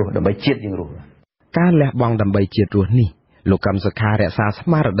ខ្មែររស់ដើម្បីជាតិយើងរស់ការលះបង់ដើម្បីជាតិរស់នេះលោកកឹមសុខារក្សាស្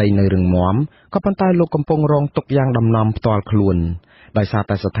មារតីនៅរឹងមាំក៏ប៉ុន្តែលោកកំពុងរងទុក្ខយ៉ាងដំណំផ្ទាល់ខ្លួនដោយសារ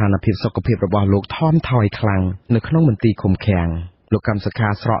តែស្ថានភាពសុខភាពរបស់លោកថមថយខ្លាំងនៅក្នុងមន្ទីរឃុំឃាំងលោកកឹមសុខា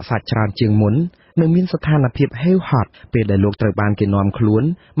ស្រកសាច់ច្រើនជាងមុននិងមានស្ថានភាពហេវហត់ពេលដែលលោកត្រូវបានគេនាំខ្លួន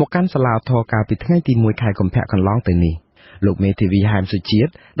មកកាន់សាលាធរកាលពីថ្ងៃទី1ខែកុម្ភៈកន្លងទៅនេះលោកមេធាវីហែមសុជា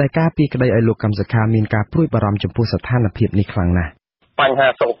តិដែលការពីក្តីឲ្យលោកកឹមសុខាមានការព្រួយបារម្ភចំពោះស្ថានភាពនេះខ្លាំងណាស់បញ្ហា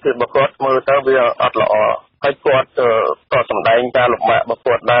សុខភាពរបស់គាត់មើលទៅវាអត់ល្អហើយគាត់ក៏សម្ដែងការលំបាករបស់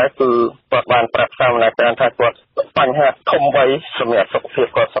គាត់ដែរគឺគាត់បានប្រាប់សាមណការថាគាត់បញ្ហាធំបីសម្រាប់សុខភាព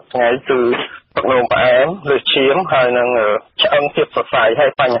គាត់សប្តាហ៍គឺទឹកនោមផ្អែមឬឈាមហើយនឹងឆ្អឹងភាពសរសៃហើ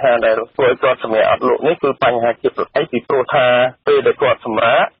យបញ្ហាដែលធ្វើឲ្យគាត់សម្រាប់អត់លោកនេះគឺបញ្ហាភាពសរសៃពីព្រោះថាពេលដែលគាត់សម្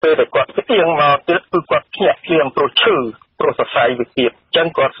រាកពេលដែលគាត់ផ្ទៀងមកទៀតគឺគាត់ភ្ញាក់ភ្លៀងព្រោះឈឺព្រោះសរសៃវាទៀបអញ្ចឹង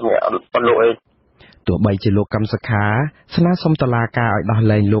គាត់សម្រាប់អត់លោកអីទោះបីជាលោកកឹមសុខាស្នើសុំតុលាការឲ្យដោះ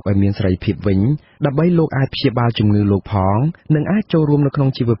លែងលោកឲ្យមានសេរីភាពវិញដើម្បីលោកអាចព្យាបាលជំងឺលោកផងនិងអាចចូលរួមនៅក្នុង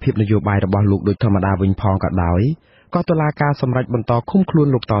ជីវភាពនយោបាយរបស់លោកដូចធម្មតាវិញផងក៏ដោយក៏តុលាការសម្រេចបន្តឃុំខ្លួន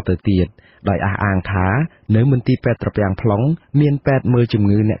លោកតទៅទៀតដោយអះអាងថានៅមន្ទីរពេទ្យត្រពាំង plong មានពេទ្យមើលជំ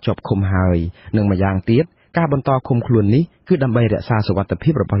ងឺអ្នកជាប់ឃុំហើយនិងម្យ៉ាងទៀតការបន្តឃុំខ្លួននេះគឺដើម្បីរក្សាសុវត្ថិភា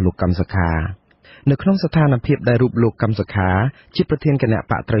ពរបស់លោកកឹមសុខានៅក្នុងស្ថានភាពដែលរូបលោកកឹមសុខាជាប្រធានគណៈ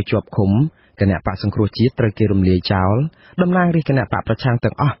បកត្រូវជាប់ឃុំគណៈបកសង្គ្រោះជាតិត្រូវគេរំលាយចោលតំណាងរាស្ត្រគណៈបកប្រឆាំង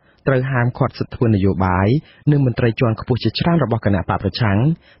ទាំងអស់ត្រូវហាមឃាត់សិទ្ធិធ្វើនយោបាយនិងមន្ត្រីជាន់ខ្ពស់ជាច្រើនរបស់គណៈបកប្រឆាំង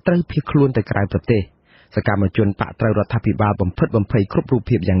ត្រូវភៀសខ្លួនទៅក្រៅប្រទេសសកម្មជនបកត្រូវរដ្ឋាភិបាលបំផិតបំភ័យគ្រប់រូប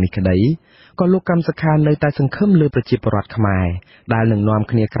ភាពយ៉ាងនេះក្តីក៏លោកកឹមសុខានៅតែសង្ឃឹមលើប្រជាពលរដ្ឋខ្មែរដែលនឹងនាំ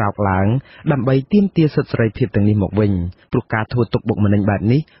គ្នាក្រោកឡើងដើម្បីទាមទារសិទ្ធិសេរីភាពទាំងនេះមកវិញព្រោះការធ្វើទុកបុកម្នេញបែប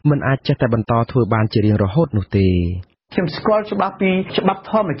នេះមិនអាចចេះតែបន្តធ្វើបានជារៀងរហូតនោះទេខ្ញុំស្គាល់ច្បាប់ពីច្បាប់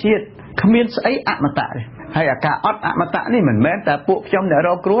ធម្មជាតិគ្មានស្អីអមតៈទេហើយអាការអត់អមតៈនេះមិនមែនតែពួកខ្ញុំដែលរ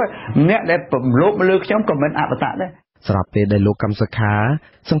ងគ្រោះអ្នកដែលពំលោបលើខ្ញុំក៏មិនអមតៈដែរស្របពេលដែលលោកកឹមសុខា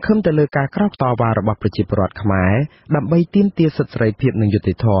សង្ឃឹមទៅលើការក្រោកតវ៉ារបស់ប្រជាពលរដ្ឋខ្មែរដើម្បីទាមទារសិទ្ធិសេរីភាពនិងយុត្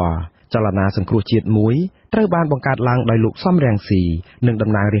តិធម៌ចលនាសង្គ្រោះជាតិមួយត្រូវបានបង្កើតឡើងដោយលោកសំរងស៊ីនិងតំ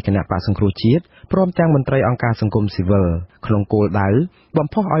ណាងរាស្ត្រគណៈបកសង្គ្រោះជាតិព្រមទាំងមន្ត្រីអង្គការសង្គមស៊ីវិលក្នុងគោលដៅបំ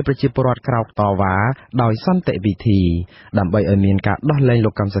ផុសឲ្យប្រជាពលរដ្ឋក្រោកតវ៉ាដោយសន្តិវិធីដើម្បីឲ្យមានការដោះលែង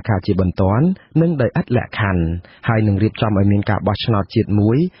លោកកឹមសុខាជាបន្ទាន់និងដោយឥតលក្ខខណ្ឌហើយនឹងរៀបចំឲ្យមានការបោះឆ្នោតជាតិ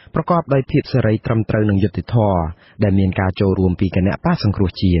មួយប្រកបដោយភាពសេរីត្រឹមត្រូវនិងយុត្តិធម៌ដែលមានការចូលរួមពីគណៈបកសង្គ្រោះ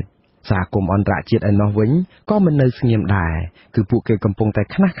ជាតិ សហគមន៍អន្តរជាតិឯណោះវិញក៏មិននៅស្ងៀមដែរគឺពួកគេកំពុងតែ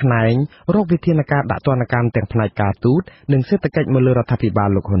ខ្នះខ្នែងរកវិធានការដាក់ទណ្ឌកម្មទាំងផ្នែកការទូតនិងសេដ្ឋកិច្ចមកលើរដ្ឋាភិបាល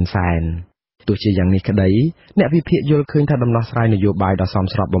លោកហ៊ុនសែនទោះជាយ៉ាងនេះក្តីអ្នកវិភាគយល់ឃើញថាដំណោះស្រាយនយោបាយដ៏សម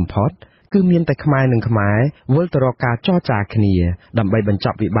ស្របបំផុតគឺមានតែខ្មែរនិងខ្មែរវិលទៅរកការចរចាគ្នាដើម្បីបញ្ច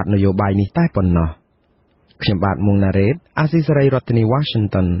ប់វិបត្តិនយោបាយនេះតែប៉ុណ្ណោះខ្ញុំបាទមុងណារ៉េតអាស៊ីសេរីរដ្ឋធានី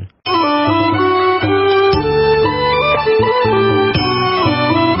Washington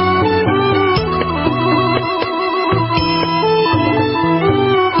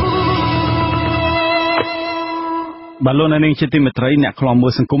បាទលោកនាងជាទីមេត្រីអ្នកខ្លាំមើ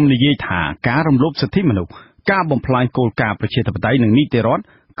លសង្គមនិយាយថាការរំលោភសិទ្ធិមនុស្សការបំផ្លាញគោលការណ៍ប្រជាធិបតេយ្យនិងនីតិរដ្ឋ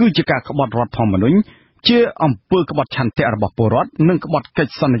គឺជាការក្បត់រដ្ឋធម្មនុញ្ញជាអំពើក្បត់ឆន្ទៈរបស់ពលរដ្ឋនិងក្បត់កិច្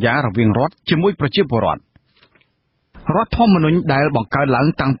ចសន្យារវាងរដ្ឋជាមួយប្រជាពលរដ្ឋរដ្ឋធម្មនុញ្ញដែលបង្កើតឡើង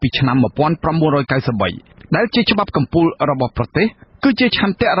តាំងពីឆ្នាំ1993ដែលជាច្បាប់កំពូលរបស់ប្រទេសគឺជាឆ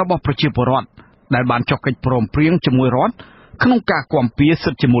ន្ទៈរបស់ប្រជាពលរដ្ឋដែលបានចុះកិច្ចព្រមព្រៀងជាមួយរដ្ឋក្នុងការគាំពៀ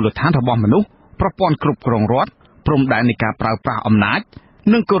សិទ្ធិជាមូលដ្ឋានរបស់មនុស្សប្រព័ន្ធគ្រប់គ្រងរដ្ឋព្រំដែននៃការប្រើប្រាស់អំណាច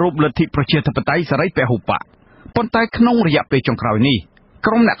និងគោរពលទ្ធិប្រជាធិបតេយ្យសេរីពហុបកប៉ុន្តែក្នុងរយៈពេលចុងក្រោយនេះ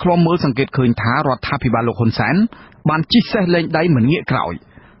ក្រុមអ្នកឃ្លាំមើលសង្កេតឃើញថារដ្ឋាភិបាលលោកហ៊ុនសែនបានជិះសេះលែងដៃមិនងាកក្រោយ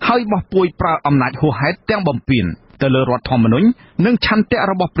ហើយបោះពួយប្រើអំណាចហួសហេតុទាំងបំពេញទៅលើរដ្ឋធម្មនុញ្ញនិងឆន្ទៈ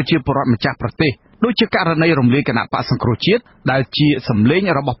របស់ប្រជាពលរដ្ឋម្ចាស់ប្រទេសដូចជាករណីរំលាយគណៈបក្សសង្គ្រោះជាតិដែលជាសម្លេង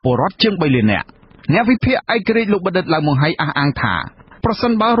របស់ពលរដ្ឋជាង3លាននាក់អ្នកវិភាគឯករាជ្យលោកបណ្ឌិតឡៅម៉ុងហៃអះអាងថាប្រសិ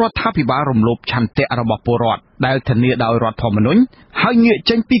នបើរដ្ឋាភិបាលរំលោភឆន្ទៈរបស់ពលរដ្ឋដែលធានាដោយរដ្ឋធម្មនុញ្ញហើយងាក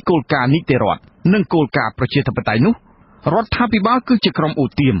ចេញពីគោលការណ៍នីតិរដ្ឋនិងគោលការណ៍ប្រជាធិបតេយ្យនោះរដ្ឋាភិបាលគឺជាក្រុមឧ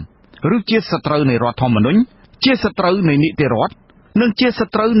ទាមឬជាសត្រូវនៃរដ្ឋធម្មនុញ្ញជាសត្រូវនៃនីតិរដ្ឋនិងជាស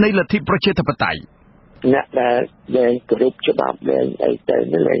ត្រូវនៃលទ្ធិប្រជាធិបតេយ្យអ្នកដែលគោរពច្បាប់ដែលអីទៅ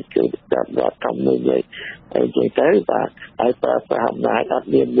នេះលេខគឺរដ្ឋធម្មនុញ្ញអីចឹងទៅបាទហើយប្រើប្រាស់អំណាចអត់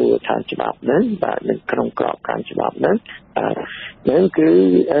មានមូលដ្ឋានច្បាប់ហ្នឹងបាទនៅក្នុងក្របខ័ណ្ឌច្បាប់ហ្នឹងហ្នឹងគឺ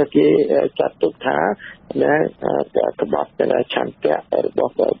គេចាត់ទុកថាណាក្បត់តែឆន្ទៈរប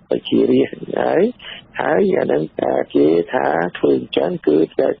ស់ប្រជារាស្ត្រហើយអាហ្នឹងគេថាធ្វើអញ្ចឹងគឺ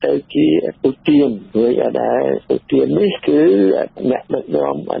ទៅជាឧទាមហើយដែលឧទាមនេះគឺអ្នកដឹក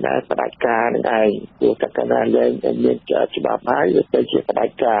នាំដែលផ្ដាច់ការនឹងឯងព្រោះតែកណ្ដាលលែងមានច្បាប់ហើយទៅជាផ្ដា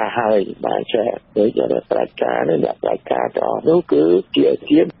ច់ការហើយបាទចាដូចជាផ្ដាច់ការនេះអ្នកផ្ដាច់ការទាំងអស់នោះគឺជាឧ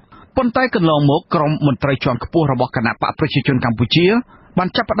ទាមប៉ុន្តែកន្លងមកក្រុមមន្ត្រីជាន់ខ្ពស់របស់គណៈបកប្រជាជនកម្ពុជាបាន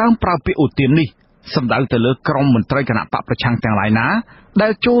ចាប់ផ្ដើមប្រើពាក្យឧទាមនេះសម្ដៅទៅលើក្រុមមន្ត្រីគណៈបកប្រឆាំងទាំងឡាយណាដែ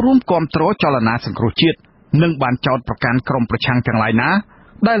លចូលរួមគាំទ្រចលនាសង្គ្រោះជាតិនិងបានចោទប្រកាន់ក្រុមប្រឆាំងទាំងឡាយណា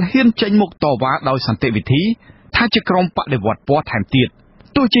ដែលហ៊ានចេញមុខតវ៉ាដោយសន្តិវិធីថាជាក្រុមបដិវត្តពណ៌ថែមទៀត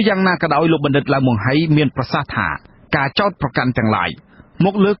ទោះជាយ៉ាងណាក៏ដោយលោកបណ្ឌិតឡៅម៉ុងហៃមានប្រសាសន៍ថាការចោទប្រកាន់ទាំងឡាយម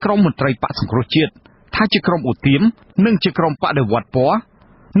កលើក្រុមមន្ត្រីបកសង្គ្រោះជាតិថាជាក្រុមឧទាមនិងជាក្រុមបដិវត្តពណ៌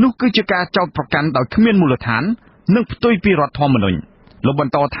នោះគឺជាការចោទប្រកាន់ដោយគ្មានមូលដ្ឋាននិងផ្ទុយពីរដ្ឋធម្មនុញ្ញលោកប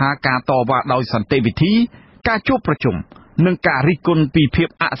ន្តថាការតវ៉ាដោយសន្តិវិធីការជួបប្រជុំនិងការរិះគន់ពីភាព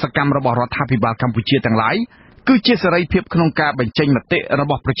អសកម្មរបស់រដ្ឋាភិបាលកម្ពុជាទាំងឡាយគឺជាសេរីភាពក្នុងការបញ្ចេញមតិរ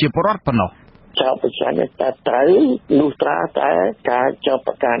បស់ប្រជាពលរដ្ឋប៉ុណ្ណោះចោទប្រកាន់តែត្រូវលុះត្រាតែការចោទ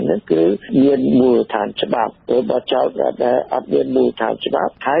ប្រកាន់នេះគឺមានមូលដ្ឋានច្បាប់បើចោទតែអត់មានមូលដ្ឋានច្បា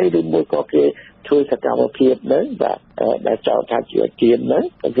ប់ហើយឬមួយក៏គេធ្វើសកម្មភាពហ្នឹងបាទដែលចោទថាជាឧទាមហ្នឹង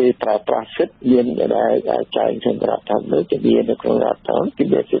គេប្រើប្រាស់សិទ្ធិមានដែលចែងក្នុងរដ្ឋធម្មនុញ្ញជាមាននៅក្នុងរដ្ឋធម្មនុញ្ញគឺ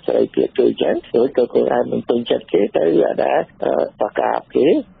មានសិទ្ធិសេរីភាពដូចចឹងដូចក៏ខ្លួនឯងមិនពេញចិត្តគេទៅដែលប្រកាសគេ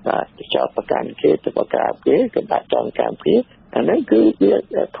បាទចោទប្រកាន់គេទៅប្រកាសគេក៏ដាក់ចងកម្មគេអានេះគឺវា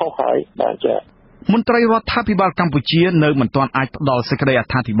ខុសហើយបាទចាមន្ត្រីរដ្ឋាភិបាលកម្ពុជានៅមិនទាន់អាចផ្ដល់សេចក្តីអ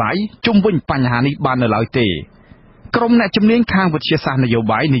ត្ថាធិប្បាយជុំវិញបញ្ហានេះបាននៅឡើយទេក្រុមអ្នកជំនាញខាងវិទ្យាសាស្ត្រនយោ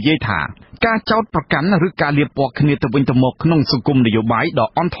បាយនិយាយថាការចោទប្រកាន់ឬការលាបពណ៌គ្នាទៅវិញទៅមកក្នុងសង្គមនយោបាយដ៏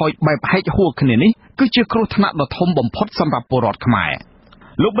អន់ថយបែបហែកហួរគ្នានេះគឺជាគ្រោះថ្នាក់ដ៏ធំបំផុតសម្រាប់ពលរដ្ឋខ្មែរ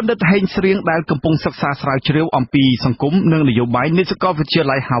លោកបណ្ឌិតហេងស្រៀងដែលកំពុងសិក្សាស្រាវជ្រាវអំពីសង្គមនិងនយោបាយនៅសាកលវិទ្យា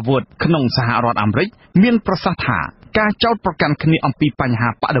ល័យ Harvard ក្នុងសហរដ្ឋអាមេរិកមានប្រសាសន៍ថាការចោទប្រកាន់គ្នាអំពីបញ្ហា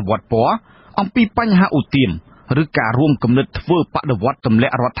បដិវត្តពណ៌អំពីបញ្ហាឧទាមឬការរួមគំនិតធ្វើបដិវត្តទម្លា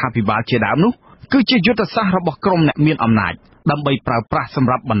ក់រដ្ឋាភិបាលជាដើមនោះគឺជាយុទ្ធសាស្ត្ររបស់ក្រុមអ្នកមានអំណាចដើម្បីប្រើប្រាស់សម្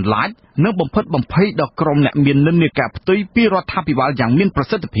រាប់បន្លាចនិងបំផិតបំភ័យដល់ក្រុមអ្នកមាននិន្នាការផ្ទុយពីរដ្ឋាភិបាលយ៉ាងមានប្រ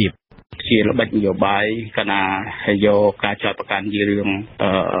សិទ្ធភាពជាល្បិចនយោបាយកណាយកការចោទប្រកាន់ជារឿង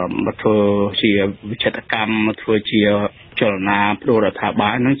មកធ្វើជាវិចិត្រកម្មមកធ្វើជាចលនាព្រោះរដ្ឋាភិបា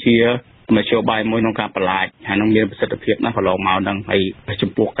លនឹងជាមធ្យោបាយមួយក្នុងការបន្លាចហើយនឹងមានប្រសិទ្ធភាពណាស់កន្លងមកហ្នឹងហើយ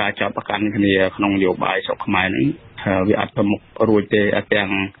ចំពោះការចោទប្រកាន់គ្នាក្នុងនយោបាយស្រុកខ្មែរនេះវាអត់ទៅមុខរួចទេទាំង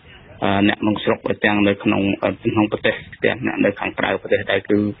អ្នកក្នុងស្រុកទាំងនៅក្នុងប្រទេសទាំងអ្នកនៅខាងក្រៅប្រទេសដែរ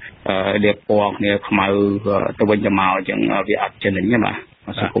គឺលាបពណ៌គ្នាខ្មៅទៅវិញទៅមកអញ្ចឹងវាអត់ចំណេញទេបាទ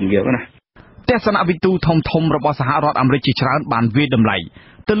សង្គមយើងណាទស្សនវិទូធំរបស់សហរដ្ឋអាមេរិកជាច្រើនបានវាយតម្លៃ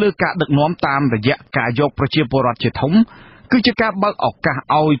ទៅលើការដឹកនាំតាមរយៈការយកប្រជាពលរដ្ឋជាធំគឺជាការបើកឱកាស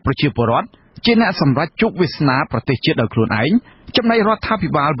ឲ្យប្រជាពលរដ្ឋជាអ្នកសម្រេចជោគវាសនាប្រទេសជាតិដោយខ្លួនឯងចំណែករដ្ឋាភិ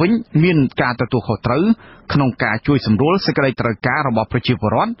បាលវិញមានការទទួលខុសត្រូវក្នុងការជួយសម្រួលសេចក្តីត្រូវការរបស់ប្រជាពល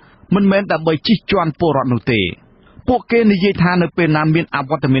រដ្ឋមិនមែនដើម្បីជិះជាន់ពលរដ្ឋនោះទេពួកគេនិយាយថានៅពេលណាមានអ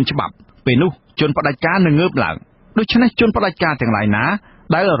វត្តមានច្បាប់ពេលនោះជនផ្ដាច់ការនឹងងើបឡើងដូច្នេះជនផ្ដាច់ការទាំងឡាយណា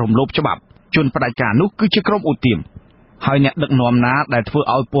ដែលរំលោភច្បាប់ជនផ្ដាច់ការនោះគឺជាក្រុមឧទាមហើយអ្នកដឹកនាំណាដែលធ្វើ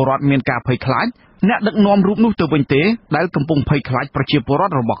ឲ្យពលរដ្ឋមានការភ័យខ្លាចអ្នកដឹកនាំរូបនោះទៅវិញទេដែលកំពុងភ័យខ្លាចប្រជាពលរ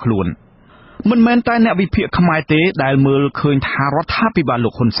ដ្ឋរបស់ខ្លួនមិនមែនតែអ្នកវិភាគខ្មែរទេដែលមើលឃើញថារដ្ឋាភិបាលលោ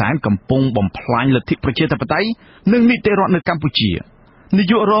កហ៊ុនសែនកំពុងបំផ្លាញលទ្ធិប្រជាធិបតេយ្យនិងនីតិរដ្ឋនៅកម្ពុជានា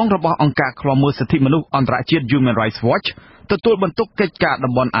យករងរបស់អង្គការឃ្លាំមើលសិទ្ធិមនុស្សអន្តរជាតិ Human Rights Watch ទទួលបន្ទុកកិច្ចការ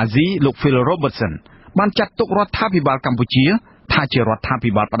តំបន់អាស៊ីលោក Phil Robertson បានចាត់ទុករដ្ឋាភិបាលកម្ពុជាថាជារដ្ឋា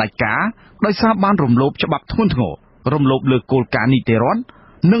ភិបាលផ្ដាច់ការដោយសារបានរំលោភច្បាប់ធ្ងន់ធ្ងររំលោភលើគោលការណ៍នីតិរដ្ឋ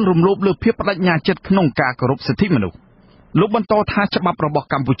និងរំលោភលើភាពបដិញ្ញាចិត្តក្នុងការគោរពសិទ្ធិមនុស្សលោកបន្តថាច្បាប់របស់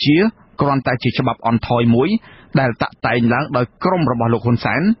កម្ពុជាគ្រាន់តែជាច្បាប់អន់ថយមួយដែលតាក់តែងឡើងដោយក្រុមរបស់លោកហ៊ុន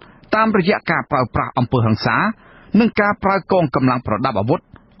សែនតាមរយៈការប្រើប្រាស់អំពើហិង្សានិងការប្រើកងកម្លាំងប្រដាប់អាវុធ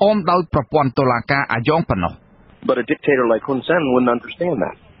អមដោយប្រព័ន្ធតុលាការអាយ៉ងប៉ុណ្ណោះ But a dictator like Hun Sen wouldn't understand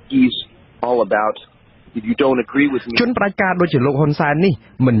that. He's all about if you don't agree with me ជនផ្ដាច់ការដូចជាលោកហ៊ុនសែននេះ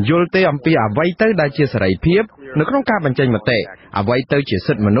មិនយល់ទេអំពីអ្វីទៅដែលជាសេរីភាពនៅក្នុងការបញ្ចេញមតិអ្វីទៅជា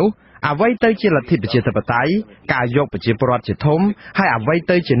សិទ្ធិមនុស្សអ្វីទៅជាលទ្ធិប្រជាធិបតេយ្យការយកប្រជាពលរដ្ឋជាធំហើយអ្វី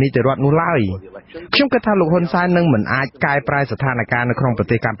ទៅជានីតិរដ្ឋនោះឡើយខ្ញុំគិតថាលោកហ៊ុនសែននឹងមិនអាចកែប្រែស្ថានភាពនៅក្នុងប្រ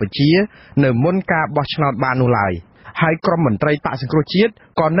ទេសកម្ពុជានៅមុនការបោះឆ្នោតបាននោះឡើយហើយក្រុមមន្ត្រីបកសង្គ្រោះជាតិ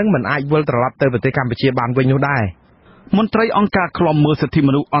ក៏នឹងមិនអាចវិលត្រឡប់ទៅប្រទេសកម្ពុជាបានវិញនោះដែរមន្ត្រីអង្គការឃ្លាំមើលសិទ្ធិម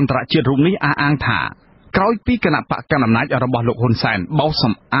នុស្សអន្តរជាតិរូបនេះអះអាងថាក្រោយពីគណៈបកកណ្ដាលអំណាចរបស់លោកហ៊ុនសែនបោសស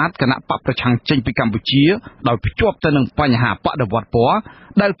ម្អាតគណៈបកប្រឆាំងចេញពីកម្ពុជាដោយភ្ជាប់ទៅនឹងបញ្ហាបដិវត្តពណ៌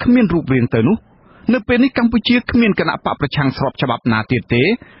ដែលគ្មានរូបរាងទៅនោះនៅពេលនេះកម្ពុជាគ្មានគណៈបកប្រឆាំងស្របច្បាប់ណាទៀតទេ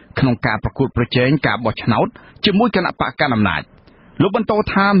ក្នុងការប្រកួតប្រជែងការបោះឆ្នោតជាមួយគណៈបកកណ្ដាលអំណាចលោកបន្ត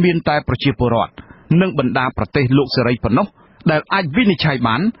ថាមានតែប្រជាពលរដ្ឋនិងបណ្ដាប្រទេសលោកសេរីប៉ុណ្ណោះដែលអាចវិនិច្ឆ័យ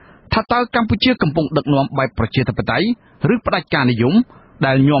បានថាតើកម្ពុជាកំពុងដឹកនាំបែបប្រជាធិបតេយ្យឬផ្ដាច់ការនិយម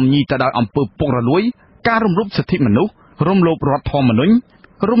ដែលញោមញីទៅដោយអំពើពុករលួយការរំលោភសិទ្ធិមនុស្សរំលោភរដ្ឋធម្មនុញ្ញ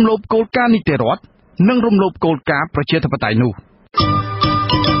រំលោភគោលការណ៍នីតិរដ្ឋនិងរំលោភគោលការណ៍ប្រជាធិបតេយ្យនោះ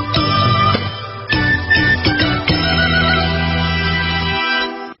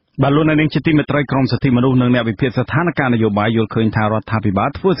បាទលោកនាងជាទីមេត្រីក្រមសិទ្ធិមនុស្សនិងអ្នកវិភាគស្ថានភាពនយោបាយយល់ឃើញថារដ្ឋាភិបាល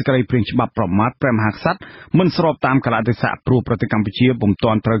ធ្វើសេចក្តីព្រាងច្បាប់ប្រមាថព្រះមហាក្សត្រមិនស្របតាមកាលៈទេសៈព្រោះប្រទេសកម្ពុជាពុំ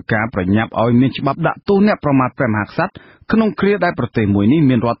ទាន់ត្រូវការប្រញាប់ឲ្យមានច្បាប់ដាក់ទោសអ្នកប្រមាថព្រះមហាក្សត្រក្នុងគ្រាដែលប្រទេសមួយនេះ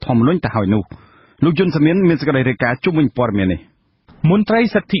មានរដ្ឋធម្មនុញ្ញទៅហើយនោះលោកយុនសមៀនមានសេចក្តីរាយការណ៍ជុំវិញព័ត៌មាននេះមន្ត្រី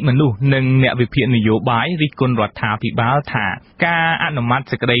សិទ្ធិមនុស្សនិងអ្នកវិភាគនយោបាយរិះគន់រដ្ឋាភិបាលថាការអនុម័ត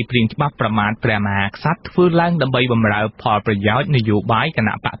សេចក្តីព្រាងច្បាប់ប្រមាថព្រះមហាក្សត្រធ្វើឡើងដើម្បីបម្រើផលប្រយោជន៍នយោបាយគ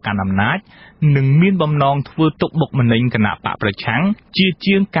ណៈបកកណ្ដាលអំណាចនិងមានបំណងធ្វើទុកបុកម្នេញគណៈបកប្រឆាំងជា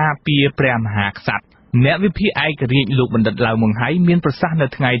ជាងការពារព្រះមហាក្សត្រអ្នកវិភាគឯករាជ្យលោកបណ្ឌិតឡាវម៉ុងហៃមានប្រសាសន៍នៅ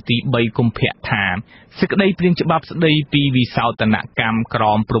ថ្ងៃទី3កុម្ភៈថាសេចក្តីព្រាងច្បាប់ស្តីពីវិសោធនកម្មក្រ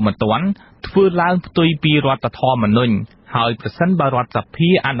មព្រហ្មទណ្ឌធ្វើឡើងផ្ទុយពីរដ្ឋធម្មនុញ្ញហើយប្រសិនបើរដ្ឋសភា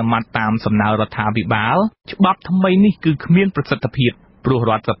អនុម័តតាមសំណើរដ្ឋាភិបាលច្បាប់ថ្មីនេះគឺគ្មានប្រសិទ្ធភាពព្រោះ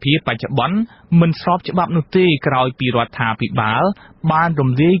រដ្ឋសភាបច្ចុប្បន្នមិនស្របច្បាប់នោះទេក្រោយពីរដ្ឋាភិបាលបានរំ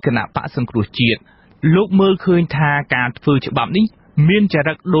លាយគណៈបកសង្គ្រោះជាតិលោកមើលឃើញថាការធ្វើច្បាប់នេះមានច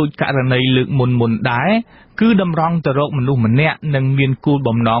រិតដូចករណីលើកមុនដែរគឺតម្រង់ទៅរកមនុស្សម្នាក់និងមានគោល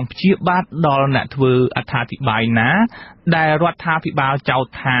បំណងព្យាបាទដល់អ្នកធ្វើអត្ថាធិប្បាយណាដែលរដ្ឋាភិបាលចោទ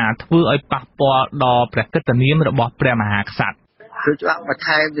ថាធ្វើឲ្យប៉ះពាល់ដល់ព្រះកិត្តិនាមរបស់ព្រះមហាក្សត្រគឺច្បាប់បន្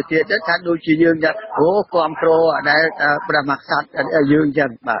ថែមទៅទៀតថាដូចជាយើងថាគ្រប់គ្រងដែលព្រះមហាក្សត្រយើងចឹង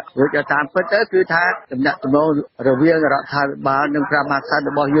បាទរួចតាមពិតទៅគឺថាតំណែងទំនងរវាងរដ្ឋាភិបាលនិងព្រះមហាក្សត្រ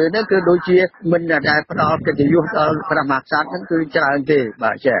របស់យើងហ្នឹងគឺដូចជាមិនដែលផ្ដល់កិត្តិយសដល់ព្រះមហាក្សត្រហ្នឹងគឺច្រើនទេ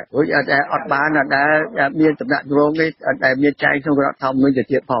បាទចា៎រួចអត់បានដែលមានតំណែងរងនេះដែលមានចែងក្នុងរដ្ឋធម្មនុញ្ញទៅ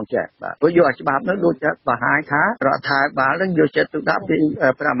ទៀតផងចា៎បាទរួចយកច្បាប់ហ្នឹងដូចថាបង្ហាញថារដ្ឋាភិបាលហ្នឹងយកចិត្តទុកដាក់ពី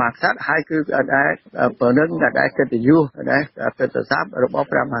ព្រះមហាក្សត្រហើយគឺដែលប្រនឹងដែលកិត្តិយសដែលកិត្តិស័ព្ទរបស់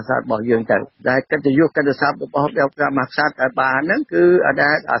ព្រះមហាក្សត្ររបស់យើងទៅដែលកិត្តិយសកិត្តិស័ព្ទរបស់ព្រះមហាក្សត្របានហ្នឹងគឺ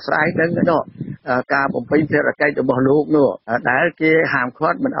ដែលអាស្រ័យនឹង ការបំពេញភារកិច្ចរបស់លោកនោះដែលគេហាមឃា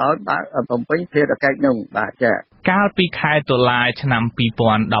ត់មិនឲ្យបំពេញភារកិច្ចនោះបាទចា៎កាលពីខែតុលាឆ្នាំ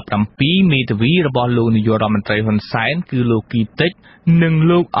2017មេធាវីរបស់លោកនាយករដ្ឋមន្ត្រីហ៊ុនសែនគឺលោកគីតិចនិង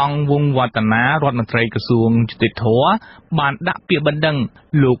លោកអង្គវង្សវឌ្ឍនារដ្ឋមន្ត្រីក្រសួងយុតិធម៌បានដាក់ពាក្យបណ្ដឹង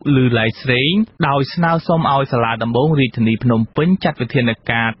លោកលឺឡៃស្រេងដោយស្នើសុំឲ្យសាលាដំបងរាជធានីភ្នំពេញចាត់វិធាន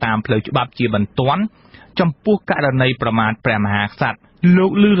ការតាមផ្លូវច្បាប់ជាបន្ទាន់ចំពោះករណីប្រមាថព្រះមហាក្សត្រលោ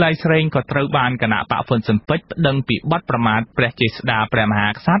កលឺឡៃស្រេងក៏ត្រូវបានគណៈបកហ៊ុនស៊ិនពេជ្រប្តឹងពីបទប្រមាថព្រះចេស្តាព្រះមហា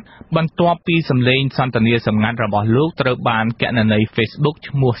ក្សត្របន្ទាប់ពីសម្លេងសន្ទនាសម្ងាត់របស់លោកត្រូវបានគណនី Facebook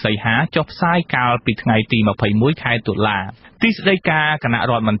ឈ្មោះសីហាចុះផ្សាយកាលពីថ្ងៃទី21ខែតុលាទីស្តីការគណៈ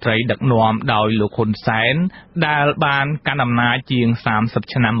រដ្ឋមន្ត្រីដឹកនាំដោយលោកហ៊ុនសែនដែលបានកាន់អំណាចជាង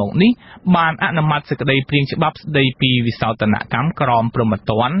30ឆ្នាំមកនេះបានអនុម័តសេចក្តីព្រាងច្បាប់ស្តីពីវិសោធនកម្មក្រមព្រហ្ម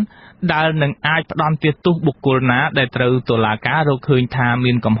ទណ្ឌដែលនឹងអាចផ្តន្ទាទោសបុគ្គលណាដែលត្រូវតុលាការរកឃើញថា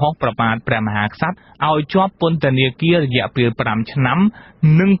មានកំហុសប្រមាថព្រះមហាក្សត្រឲ្យជាប់ពន្ធនាគាររយៈពេល5ឆ្នាំ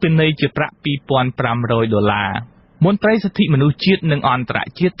និងពិន័យជាប្រាក់$2,500មន្ត្រីសិទ្ធិមនុស្សជាតិនិងអន្តរ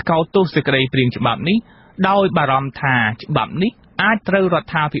ជាតិថ្កោលទោសសេចក្តីព្រាងច្បាប់នេះដោយបារម្ភថាច្បាប់នេះអាចត្រូវរ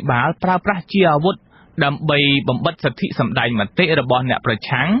ដ្ឋាភិបាលប្រើប្រាស់ជាអាវុធដើម្បីបំបិទសិទ្ធិសម្ដែងមតិរបស់អ្នកប្រ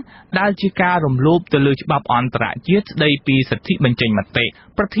ឆាំងដែលជាការរំលោភទៅលើច្បាប់អន្តរជាតិស្តីពីសិទ្ធិបញ្ចេញមតិ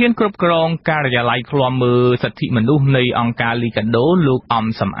ប្រធានគ្រប់គ្រងការិយាល័យឃ្លាំមើលសិទ្ធិមនុស្សនៃអង្គការលីកាដូលោកអំ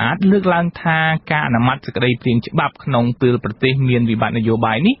សំអាតលើកឡើងថាការអនុម័តសេចក្តីព្រាងច្បាប់ក្នុងពេលប្រទេសមានវិបត្តិនយោ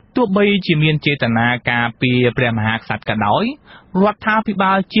បាយនេះទោះបីជាមានចេតនាការពារព្រះមហាក្សត្រក៏ដោយរដ្ឋាភិ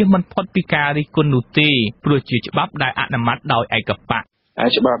បាលជៀសមិនផុតពីការរិះគន់នោះទេព្រោះជាច្បាប់ដែលអនុម័តដោយឯកបក្ស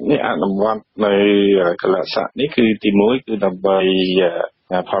ច្បាប់នេះអនុវត្តនៅកលស័កនេះគឺទី1គឺដើម្បី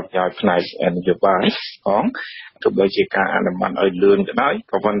ផលប្រយោជន៍ផ្នែកនយោបាយផងទោះបីជាការអនុម័តឲ្យលឿនក៏ដោយ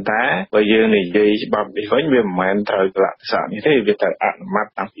ក៏ប៉ុន្តែបើយើងនិយាយច្បាប់នេះវិញវាមិនមែនត្រូវកលស័កនេះទេវាត្រូវអនុម័ត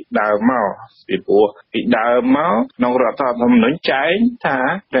តាំងពីដើមមកពីព្រោះពីដើមមកក្នុងរដ្ឋធម្មនុញ្ញចែងថា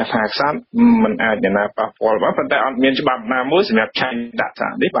ព្រះមហាក្សត្រមិនអាចអ្នកណាប៉ះពាល់បានប៉ុន្តែអត់មានច្បាប់ណាមួយសម្រាប់ឆែកដាក់សា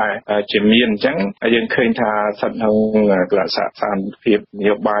នេះបែរជាមានអញ្ចឹងយើងឃើញថាស្ថិតក្នុងកលស័កសន្តិភាពន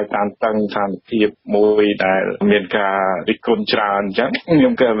យោបាយតានតឹងសន្តិភាពមួយដែលមានការរិះគន់ច្រើនអញ្ចឹងខ្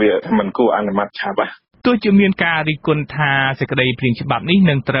ញុំគិតវាមិនគួរអនុម័តឆាប់ទោះជាមានការរិះគន់ថាសេចក្តីព្រាងច្បាប់នេះ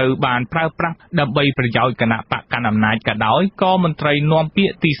នឹងត្រូវបានប្រើប្រាស់ដើម្បីប្រយោជន៍គណៈបកកណ្ដាលអំណាចក៏ដោយក៏មន្ត្រីនាំពា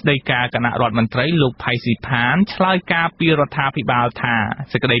ក្យទីស្តីការគណៈរដ្ឋមន្ត្រីលោកផៃស៊ីផានឆ្លើយការពីរដ្ឋាភិបាលថា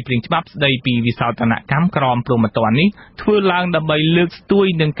សេចក្តីព្រាងច្បាប់ស្តីពីវិសោធនកម្មក្រមព្រហ្មទណ្ឌនេះធ្វើឡើងដើម្បីលើកស្ទួយ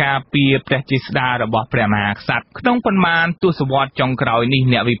នឹងការពារព្រះចេស្តារបស់ព្រះមហាក្សត្រក្នុងប៉ុន្មានទសវត្សរ៍ចុងក្រោយនេះ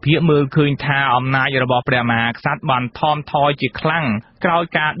អ្នកវិភាគមើលឃើញថាអំណាចរបស់ព្រះមហាក្សត្របានថមថយជាខ្លាំងក្រោយ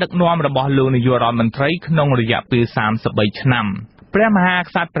ការដឹកនាំរបស់លោកនាយករដ្ឋមន្ត្រីក្នុងរយៈពេល33ឆ្នាំព្រះមហា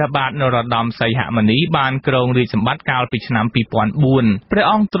ក្សត្រព្រះបាទនរោត្តមសីហមុនីបានគ្រងរាជ្យសម្បត្តិកាលពីឆ្នាំ2004ព្រះ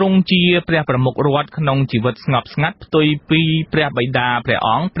អង្គទ្រង់ជាព្រះប្រមុខរដ្ឋក្នុងជីវិតស្ងប់ស្ងាត់ផ្ទុយពីព្រះបិតាព្រះអ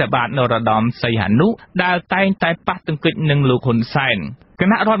ង្គព្រះបាទនរោត្តមសីហនុដែលតែងតែប៉ះទង្គិចនឹងលោកហ៊ុនសែនគ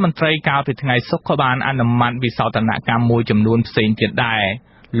ណៈរដ្ឋមន្ត្រីកាលពីថ្ងៃសុក្រក៏បានអនុម័តវិសោធនកម្មមួយចំនួនផ្សេងទៀតដែរ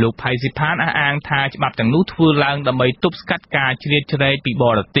លោកផៃស៊ីផានអះអាងថាច្បាប់ទាំងនោះធ្វើឡើងដើម្បីទប់ស្កាត់ការជ្រៀតជ្រែកពីប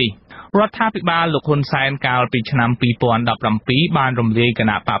រទេសរដ្ឋាភិបាលលោកហ៊ុនសែនកាលពីឆ្នាំ2017បានរំលាយគ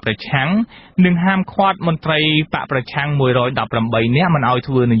ណៈបកប្រឆាំងនិងហាមឃាត់មន្ត្រីបកប្រឆាំង118នាក់មិនឲ្យ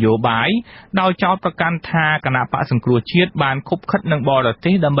ធ្វើនយោបាយដោយចោទប្រកាន់ថាគណៈបកសង្គ្រោះជាតិបានខុបខិតនឹងបរ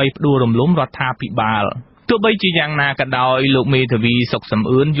ទេសដើម្បីផ្ដួលរំលំរដ្ឋាភិបាលទោះបីជាយ៉ាងណាក៏ដោយលោកមេធាវីសុកសំ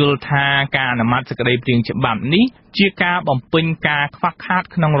អឿនយល់ថាការអនុម័តសេចក្តីព្រាងច្បាប់នេះជាការបំពេញការខ្វះខាត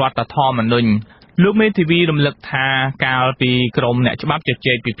ក្នុងរដ្ឋធម្មនុញ្ញលោកមេធាវីរំលឹកថាកាលពីក្រុមអ្នកច្បាប់ជ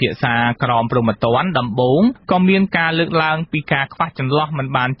ជែកពិភាក្សាក្រមព្រហ្មទណ្ឌដំបូងក៏មានការលើកឡើងពីការខ្វះចន្លោះមិន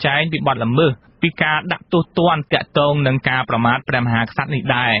បានចែងពីបទល្មើសពីការដាក់ទោសទណ្ឌទាក់ទងនឹងការប្រមាថព្រះមហាក្សត្រនេះ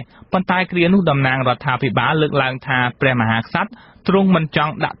ដែរប៉ុន្តែគ្រានោះតំណាងរដ្ឋាភិបាលលើកឡើងថាព្រះមហាក្សត្រទ្រង់មិនច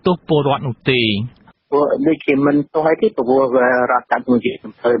ង់ដាក់ទោសពលរដ្ឋនោះទេព្រោះដូចជាមិនទោះឲ្យទេព្រោះរដ្ឋធម្មនុញ្ញ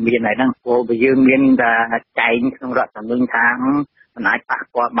សំភើមានហើយហ្នឹងព្រោះបើយើងមានតែចែងក្នុងរដ្ឋធម្មនុញ្ញថាមិនអាចប៉ះ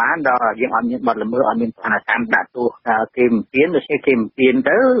ពាល់បានដល់យើងអត់មានបទល្មើសអត់មានបញ្ហាតាមដាក់ទោសគេមិនពៀនដូចជាគេមិនពៀន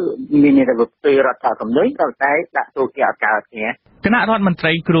ទៅមានតែវិទ្យារដ្ឋធម្មនុញ្ញក៏តែដាក់ទោសគេអត់កើតគ្នាគណៈរដ្ឋមន្ត្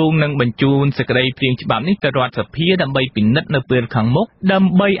រីគ្រងនឹងបញ្ជូនសេចក្តីព្រាងច្បាប់នេះទៅរដ្ឋសភាដើម្បីពិនិត្យនៅពេលខាងមុខដើ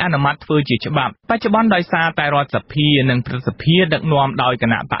ម្បីអនុម័តធ្វើជាច្បាប់បច្ចុប្បន្នដោយសារតែរដ្ឋសភានិងព្រឹទ្ធសភាដឹកនាំដោយគ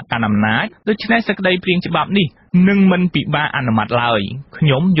ណៈបកកណ្ដាលអំណាចដូច្នេះសេចក្តីព្រាងច្បាប់នេះនឹងមិនពិបាកអនុម័តឡើយខ្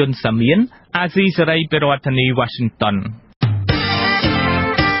ញុំយុនសាមៀនអាស៊ីសេរីពីរដ្ឋធានី Washington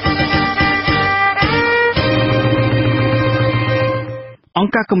អង្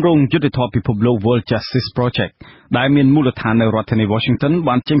គការគម្រោងយុត្តិធម៌ពិភពលោក World Justice Project ដែលមានមូលដ្ឋាននៅរដ្ឋធានី Washington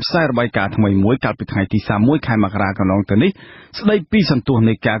បានចេញផ្សាយរបាយការណ៍ថ្មីមួយកាលពីថ្ងៃទី31ខែមករាកន្លងទៅនេះស្ដីពីសន្ទុះ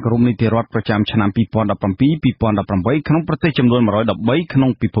នៃការគោរពនីតិរដ្ឋប្រចាំឆ្នាំ2017-2018ក្នុងប្រទេសចំនួន113ក្នុ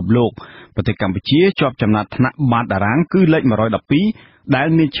ងពិភពលោកប្រទេសកម្ពុជាជាប់ចំណាត់ថ្នាក់បាតតារាងគឺលេខ112ដែល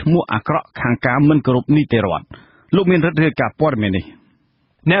មានឈ្មោះអាក្រក់ខាងការមិនគោរពនីតិរដ្ឋលោកមានរដ្ឋរាយការណ៍ព័ត៌មាននេះ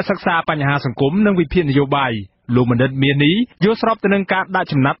អ្នកសិក្សាបញ្ហាសង្គមនិងវិភាគនយោបាយលោកបណ្ឌិតមាសនេះយល់ស្របទៅនឹងការដាក់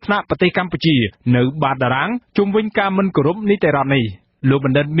ចំណាត់ថ្នាក់ប្រទេសកម្ពុជានៅបាតតារាងជុំវិញការមិនគោរពនីតិរដ្ឋនេះលោកប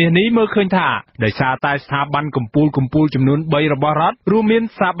ណ្ឌិតមាសនេះមើលឃើញថាដោយសារតែស្ថាប័នកម្ពុជាចំនួន3របស់រដ្ឋរួមមាន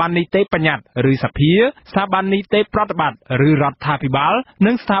ស្ថាប័ននីតិបញ្ញត្តិឬសភាស្ថាប័ននីតិប្រតិបត្តិឬរដ្ឋាភិបាល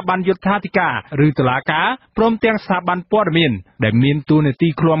និងស្ថាប័នយុត្តាធិការឬតុលាការព្រមទាំងស្ថាប័នព័ត៌មានដែលមានតួនាទី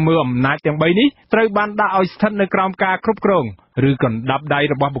ឃ្លាំមើលអំណាចទាំង3នេះត្រូវបានដាក់ឲ្យស្ថិតនៅក្រោមការគ្រប់គ្រងឬកណ្ដាប់ដៃ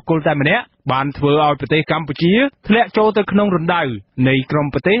របស់បុគ្គលតែម្នាក់បានធ្វើឲ្យប្រទេសកម្ពុជាធ្លាក់ចូលទៅក្នុងរណ្ដៅនៃក្រុម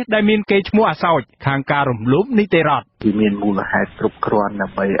ប្រទេសដែលមានកេរ្តិ៍ឈ្មោះអាសោចខាងការរំលោភនីតិរដ្ឋវាមានមូលហេតុគ្រប់គ្រាន់ដើ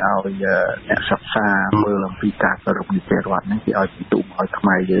ម្បីឲ្យអ្នកសិក្សាមើលអំពីការគោរពនីតិរដ្ឋនេះគេឲ្យពិន្ទុឲ្យខ្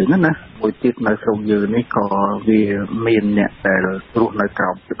មែរយើងណាមួយទៀតនៅក្នុងយើងនេះក៏វាមានអ្នកដែលរស់នៅក្រោ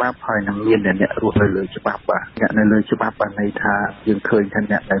មច្បាប់ហើយនឹងមានអ្នករស់នៅលើច្បាប់បាទអ្នកនៅលើច្បាប់បានន័យថាយើងឃើញថា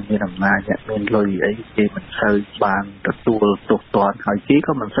អ្នកដែលមានអំណាចអ្នកមានលុយអីគេមិនសូវបានទទួលទោសទណ្ឌហើយគេ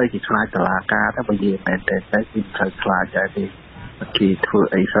ក៏មិនសូវជាខ្លាចតុលាការតែបើយើងមែនតែគេមិនសូវខ្លាចដែរទេគេធ្វើ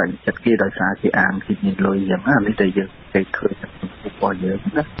អីស្រាញ់ចិត្តគេដោយសារគេអាងគេមានលុយយ៉ាងណានេះតែយើងគេឃើញរបស់យើង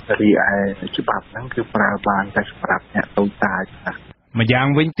ណារីឯច្បាប់ហ្នឹងគឺប្រើបានតែសម្រាប់អ្នកតូចតាចណាម្យ៉ាង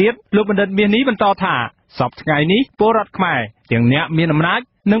វិញទៀតលោកបណ្ឌិតមាសនេះបន្តថាសពថ្ងៃនេះពលរដ្ឋខ្មែរទាំងអ្នកមានអំណាច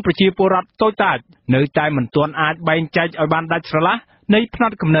និងប្រជាពលរដ្ឋតូចតាចនៅតែមិនទាន់អាចបែងចែកឲ្យបានដាច់ស្រឡះនៃផ្ន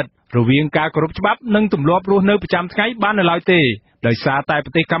ត់គំនិតរវាងការគោរពច្បាប់និងទម្លាប់រស់នៅប្រចាំថ្ងៃបាននៅឡើយទេដោយសារតែប្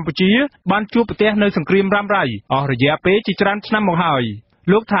រទេសកម្ពុជាបានជួបប្រទះនៅសង្គ្រាមរ៉ាំរ៉ៃអស់រយៈពេលជាច្រើនឆ្នាំមកហើយ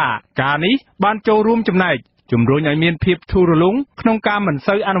លោកថាការនេះបានចូលរួមចំណែកជំរុញឲ្យមានភាពធូររលុងក្នុងការមិន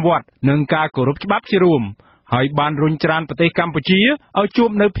សូវអនុវត្តនិងការគោរពច្បាប់ជារួមហើយបានរុញច្រានប្រទេសកម្ពុជាឲ្យជួប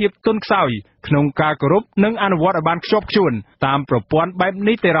នៅភាពទន់ខ្សោយក្នុងការគោរពនិងអនុវត្តឲ្យបានខ្ជាប់ខ្ជួនតាមប្រព័ន្ធបែប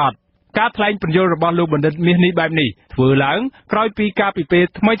នីតិរដ្ឋការថ្លែងពន្យល់របស់លោកបណ្ឌិតមាសនេះបែបនេះធ្វើឡើងក្រោយពីការពិពេល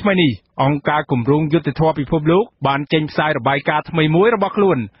ថ្មីនេះអង្គការគម្រោងយុត្តិធម៌ពិភពលោកបានចេញផ្សាយរបាយការណ៍ថ្មីមួយរបស់ខ្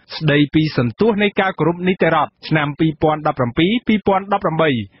លួនស្ដីពីសន្ទុះនៃការគោរពនីតិរដ្ឋឆ្នាំ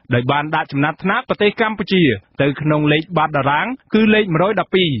2017-2018ដោយបានដាក់ចំណាត់ថ្នាក់ប្រទេសកម្ពុជាទៅក្នុងលេខបាតតារាងគឺលេខ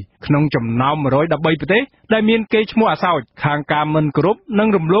112ក្នុងចំណោម113ប្រទេសដែលមានកេរ្តិ៍ឈ្មោះអាសោចខាងការមិនគោរពនិង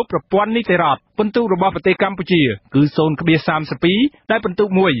រំលោភប្រព័ន្ធនីតិរដ្ឋពិន្ទុរបស់ប្រទេសកម្ពុជាគឺ 0.32 ដែលពិន្ទុ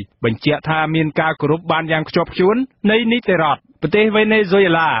1បញ្ជាក់ថាមានការគោរពបានយ៉ាងខ្ជាប់ខ្ជួននៃនីតិរដ្ឋប្រទេសវេណេស៊ុយ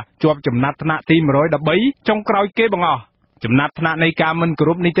អេឡាជាប់ចំណាត់ថ្នាក់ទី113ចុងក្រោយគេបង្អស់ចំណាត់ថ្នាក់នៃការមិនគោរ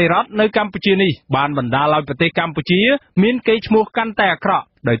ពនីតិរដ្ឋនៅកម្ពុជានេះបានបណ្ដាលឲ្យប្រទេសកម្ពុជាមានកេរ្តិ៍ឈ្មោះកាន់តែអាក្រក់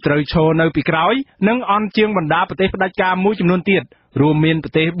ដោយត្រូវឈរនៅពីក្រោយនិងអន់ជាងបណ្ដាប្រទេសផ្ដាច់ការមួយចំនួនទៀតរួមមានប្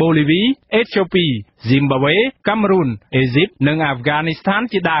រទេសបូលីវីអេត្យូពីស៊ីមបាវេកាមេរូនអេស៊ីបនិងអាហ្វហ្គានីស្ថាន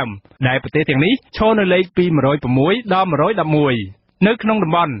ជាដើមដែលប្រទេសទាំងនេះឈរនៅលេខពី106ដល់111នៅក្នុង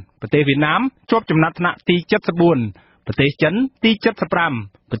តំបន់ប្រទេសវៀតណាមជាប់ចំណាត់ថ្នាក់ទី74ប្រទេសចិនទី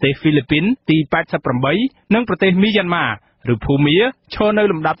75ប្រទេសហ្វីលីពីនទី88និងប្រទេសមីយ៉ាន់ម៉ាឬភូមាឈរនៅ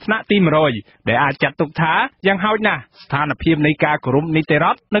លំដាប់ថ្នាក់ទី100ដែលអាចចាត់ទុកថាយ៉ាងហោចណាស់ស្ថានភាពនៃការគោរពនីតិរ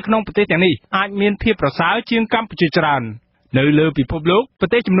ដ្ឋនៅក្នុងប្រទេសទាំងនេះអាចមានភាពប្រសើរជាងកម្ពុជាច្រើននៅលើពិភពលោកប្រ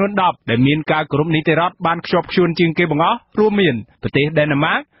ទេសចំនួន10ដែលមានការគោរពនីតិរដ្ឋបានខ្ជាប់ខ្ជួនជាងគេបង្អស់រួមមានប្រទេសដេណឺ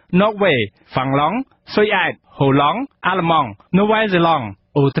ម៉ាកណ័រវេហ្វាំងឡង់ស៊ុយអែតហូឡង់អាល្លឺម៉ង់នូវែលសេឡង់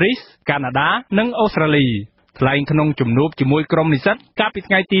អូទ្រីសកាណាដានិងអូស្ត្រាលីថ្លែងក្នុងជំនួបជាមួយក្រុមនិស្សិតកាលពី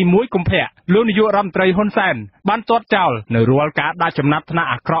ថ្ងៃទី1កុម្ភៈលោកនាយករដ្ឋមន្ត្រីហ៊ុនសែនបានទាត់ចោលនៅរាល់ការដាក់ចំណាត់ថ្នាក់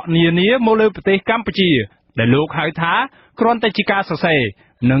អាក្រក់នានាមកលើប្រទេសកម្ពុជាដែលលោកហៅថាគ្រាន់តែជាការសរសេរ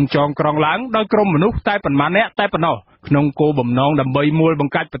និងចងក្រងឡើងដោយក្រុមមនុស្សតែប៉ុន្មាននាក់តែប៉ុណ្ណោះក្នុងគោលបំណងដើម្បីមួលប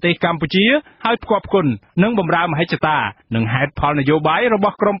ង្កាច់ប្រទេសកម្ពុជាឲ្យផ្គប់ផ្គុននិងបម្រើមហិច្ឆតានិងហេតុផលនយោបាយរប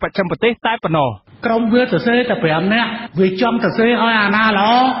ស់ក្រុមបច្ចឹមប្រទេសតែប៉ុណ្ណោះក្រុមវាសរសេរតែ5នាក់វាចង់សរសេរឲ្យអាណាល្អ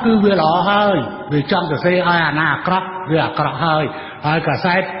គឺវាល្អហើយវាចង់សរសេរឲ្យអាណាអាក្រក់វាអាក្រក់ហើយកា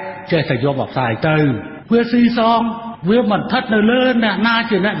សែតចេះតែយកមកផ្សាយទៅវាស៊ីសងវាមិនស្ថិតនៅលើអ្នកណា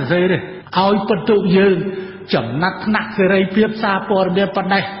ជាអ្នកសរសេរទេឲ្យបន្ទុកយើងចំណាត់ថ្នាក់សេរីភាពសារព័ត៌មានប៉ុ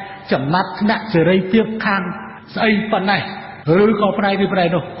ណ្ណេះចំណាត់ថ្នាក់សេរីភាពខាងស្អីប៉ុណ្ណេះឬក៏ផ្នែកនេះផ្នែក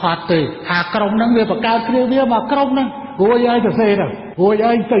នោះផាត់ទេថាក្រុមហ្នឹងវាបង្កើតគ្នាវាមកក្រុមហ្នឹងរួចឲ្យទៅសេទៅរួច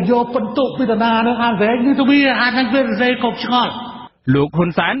ឲ្យទៅយកបន្ទុកពីតាណានឹងអានស្រែកនេះទៅវាអាចនឹងវាសេកុបឆ្ងល់លោកហ៊ុន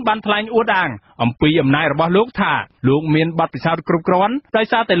សែនបានថ្លែងអួតអាងអំពីអំណាចរបស់លោកថាលោកមានបទពិសោធន៍គ្រប់គ្រាន់ដោយ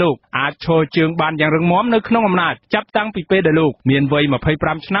សារតែលោកអាចឈរជើងបានយ៉ាងរឹងមាំនៅក្នុងអំណាចចាប់តាំងពីពេលដែលលោកមានវ័យ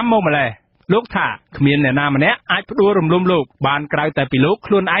25ឆ្នាំមកម្ល៉េះ លោកថាគ្មានអ្នកណាម្នាក់អាចផ្ដួលរំលំលោកបានក្រៅតែពីលោក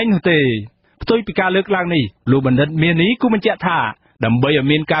ខ្លួនឯងនោះទេផ្ទុយពីការលើកឡើងនេះលោកបណ្ឌិតមាននេះគូបញ្ជាក់ថាដើម្បីឲ្យ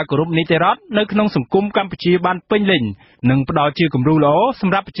មានការគោរពនីតិរដ្ឋនៅក្នុងសង្គមកម្ពុជាបានពេញលេញនិងផ្ដល់ជាគំរូល្អស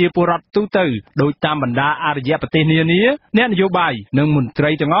ម្រាប់ប្រជាពលរដ្ឋទូទៅដោយតាមបណ្ដាអរិយប្រទេសនានាអ្នកនយោបាយនិងមន្ត្រី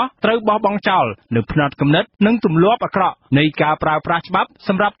ទាំងអស់ត្រូវបោះបង់ចោលនៅផ្នត់គំនិតនិងទម្លាប់អាក្រក់នៃការប្រើប្រាស់ច្បាប់ស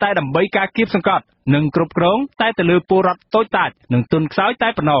ម្រាប់តែដើម្បីការគៀបសង្កត់និងគ្រប់គ្រងតែទៅលើពលរដ្ឋតូចតាចនិងទុនខ្សោយតែ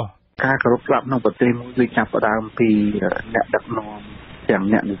ប៉ុណ្ណោះការគោរពច្បាប់ក្នុងប្រទេសមួយគឺចាប់ផ្ដើមពីអ្នកដឹកនាំទាំង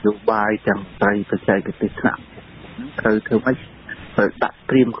អ្នកនយោបាយទាំងត្រីបច្ចេកទេសថ្នាក់ត្រូវធ្វើម៉េចត្រូវដាក់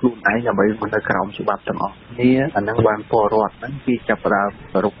ត្រៀមខ្លួនឯងដើម្បីមកនៅក្រោមច្បាប់ទាំងអស់គ្នាអានឹងបានពលរដ្ឋហ្នឹងគេចាប់ផ្ដើម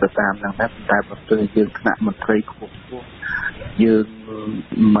គោរពទៅតាមហ្នឹងដែរតែបើទើបយើងថ្នាក់មន្ត្រីខ្ពស់យើង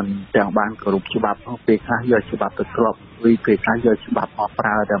មិនទាំងបានគោរពច្បាប់នោះពេលខ្លះយកច្បាប់ទៅគ្របឬពេលខ្លះយកច្បាប់មកប្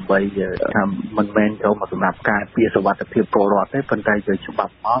រើដើម្បីថាមិនមែនចូលមកសម្រាប់ការពារសុវត្ថិភាពពលរដ្ឋទេប៉ុន្តែយកច្បា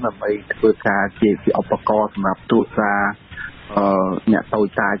ប់មកដើម្បីធ្វើការជាឧបករណ៍សម្រាប់ទូសាអ្នកតូច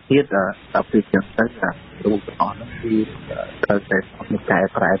តាចទៀតដល់ពេលចឹងទៅរូបទាំងអស់នោះគឺត្រូវតែមានកែ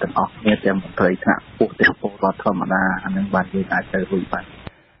ប្រែទាំងអស់គ្នាទាំងមន្ត្រីថ្នាក់ខ្ពស់ទាំងពលរដ្ឋធម្មតាអានឹងបានយើងអាចទៅរួចបាន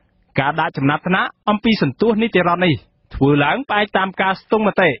ការដាក់ចំណាត់ថ្នាក់អំពីសន្ទុះនីតិរដ្ឋនេះធ្វើឡើងផ្អែកតាមការស្ទង់ម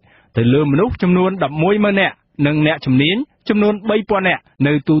តិទៅលើមនុស្សចំនួន 11,000 នាក់និងអ្នកជំនាញចំនួន 3,000 នាក់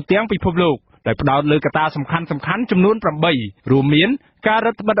នៅទូទាំងពិភពលោកដោយផ្ដោតលើកត្តាសំខាន់ៗចំនួន 8 រួមមានការរ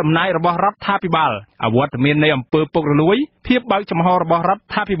ដ្ឋបិទអំណាចរបស់រដ្ឋាភិបាលអវត្តមាននៃអំពើពុករលួយភាពបើកចំហរបស់រដ្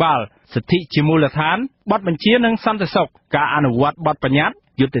ឋាភិបាលសិទ្ធិជាមូលដ្ឋានបទបញ្ជានិងសន្តិសុខការអនុវត្តបទបញ្ញត្តិ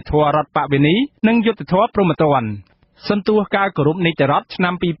យុត្តិធម៌រដ្ឋបវេនីនិងយុត្តិធម៌ព្រហ្មទណ្ឌសន្ទុះការគោរពនីតិរដ្ឋឆ្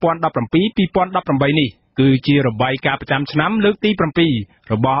នាំ 2017-2018 នេះគឺជារបាយការណ៍ប្រចាំឆ្នាំលើកទី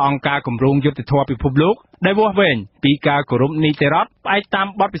 7 របស់អង្គការគម្រោងយុត្តិធម៌ពិភពលោកដែលវាស់វែងពីការគោរពនីតិរដ្ឋផ្អែកតាម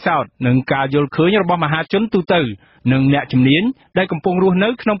បទពិសោធន៍និងការយល់ឃើញរបស់មហាជនទូទៅនិងអ្នកជំនាញដែលកំពុងរស់នៅ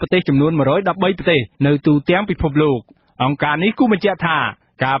ក្នុងប្រទេសចំនួន 113 ប្រទេសនៅទូទាំងពិភពលោកអង្គការនេះគូបញ្ជាក់ថា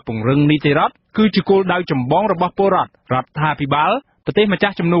ការពង្រឹងនីតិរដ្ឋគឺជាគោលដៅចម្បងរបស់ពលរដ្ឋរដ្ឋាភិបាលប្រទេសម្ចា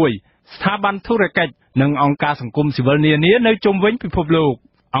ស់ជំនួយស្ថាប័នធុរកិច្ចនិងអង្គការសង្គមស៊ីវិលនានានៅជុំវិញពិភពលោក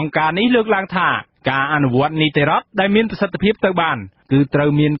អង្គការនេះលើកឡើងថាការអនុវត្តនីតិរដ្ឋដែលមានប្រសិទ្ធភាពទៅបានគឺត្រូវ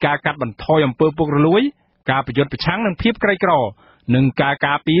មានការកាត់បន្ថយអំពើពុករលួយការប្រយុទ្ធប្រឆាំងនឹងភាពក្រីក្រនិងការ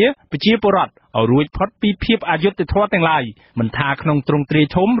ការពារប្រជាពលរដ្ឋឲ្យរួចផុតពីភាពអយុត្តិធម៌ទាំងឡាយមិនថាក្នុងទ្រង់ទ្រាយ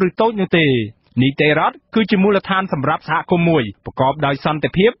ធំឬតូចនោះទេនីតិរដ្ឋគឺជាមូលដ្ឋានសម្រាប់សហគមន៍មួយប្រកបដោយសន្តិ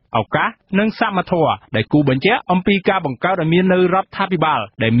ភាពឱកាសនិងសមធម៌ដែលគូបញ្ជាក់អំពីការបង្កើតឲ្យមាននៅរដ្ឋាភិបាល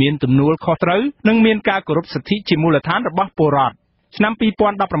ដែលមានទំនួលខុសត្រូវនិងមានការគោរពសិទ្ធិជាមូលដ្ឋានរបស់ពលរដ្ឋឆ្នាំ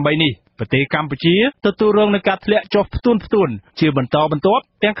 2018 នេះប្រទេសកម្ពុជាទទួលរងនឹងការធ្លាក់ចុះផ្ទួនជាបន្តបន្ទាប់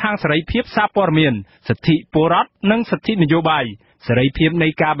ទាំងខាងសេរីភាពសារព័ត៌មានសិទ្ធិពលរដ្ឋនិងសិទ្ធិនយោបាយសេរីភាពនៃ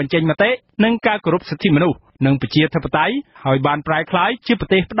ការបញ្ចេញមតិនិងការគោរពសិទ្ធិមនុស្សនិងប្រជាធិបតេយ្យហើយបានប្រែក្លាយជាប្រ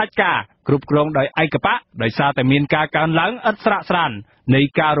ទេសផ្ដាច់ការគ្រប់គ្រងដោយឯកបកដោយសារតែមានការកើនឡើងឥតស្រាកស្រាននៃ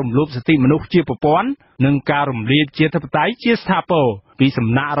ការរំលោភសិទ្ធិមនុស្សជាប្រព័ន្ធនិងការរំលាយប្រជាធិបតេយ្យជាស្ថាពរពីសំ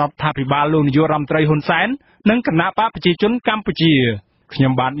ណាក់រដ្ឋាភិបាលលោកនាយករដ្ឋមន្ត្រីហ៊ុនសែននិងគណបកប្រជាជនកម្ពុជាខ្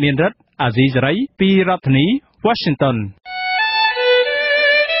ញុំបាទមានរិទ្ធអាស៊ីសេរីពីរដ្ឋធានី Washington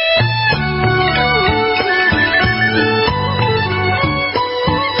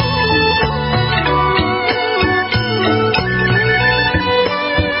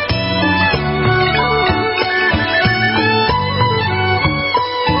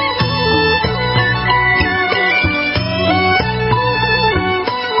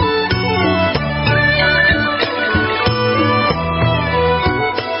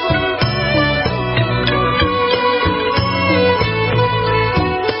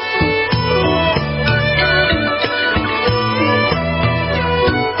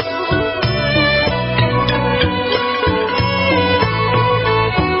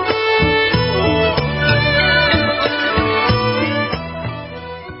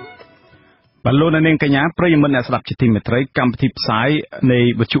លោកនាងកញ្ញាប្រិយមិត្តអ្នកស្ដាប់ជាទីមេត្រីកម្មវិធីផ្សាយនៃ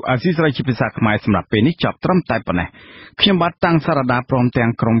វិទ្យុអាស៊ីសេរីជាភាសាខ្មែរសម្រាប់ពេលនេះចប់ត្រឹមតែប៉ុណ្ណេះខ្ញុំបាទតាំងសារ៉ាដាព្រមទាំ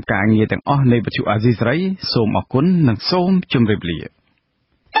ងក្រុមការងារទាំងអស់នៃវិទ្យុអាស៊ីសេរីសូមអរគុណនិងសូមជម្រាបលា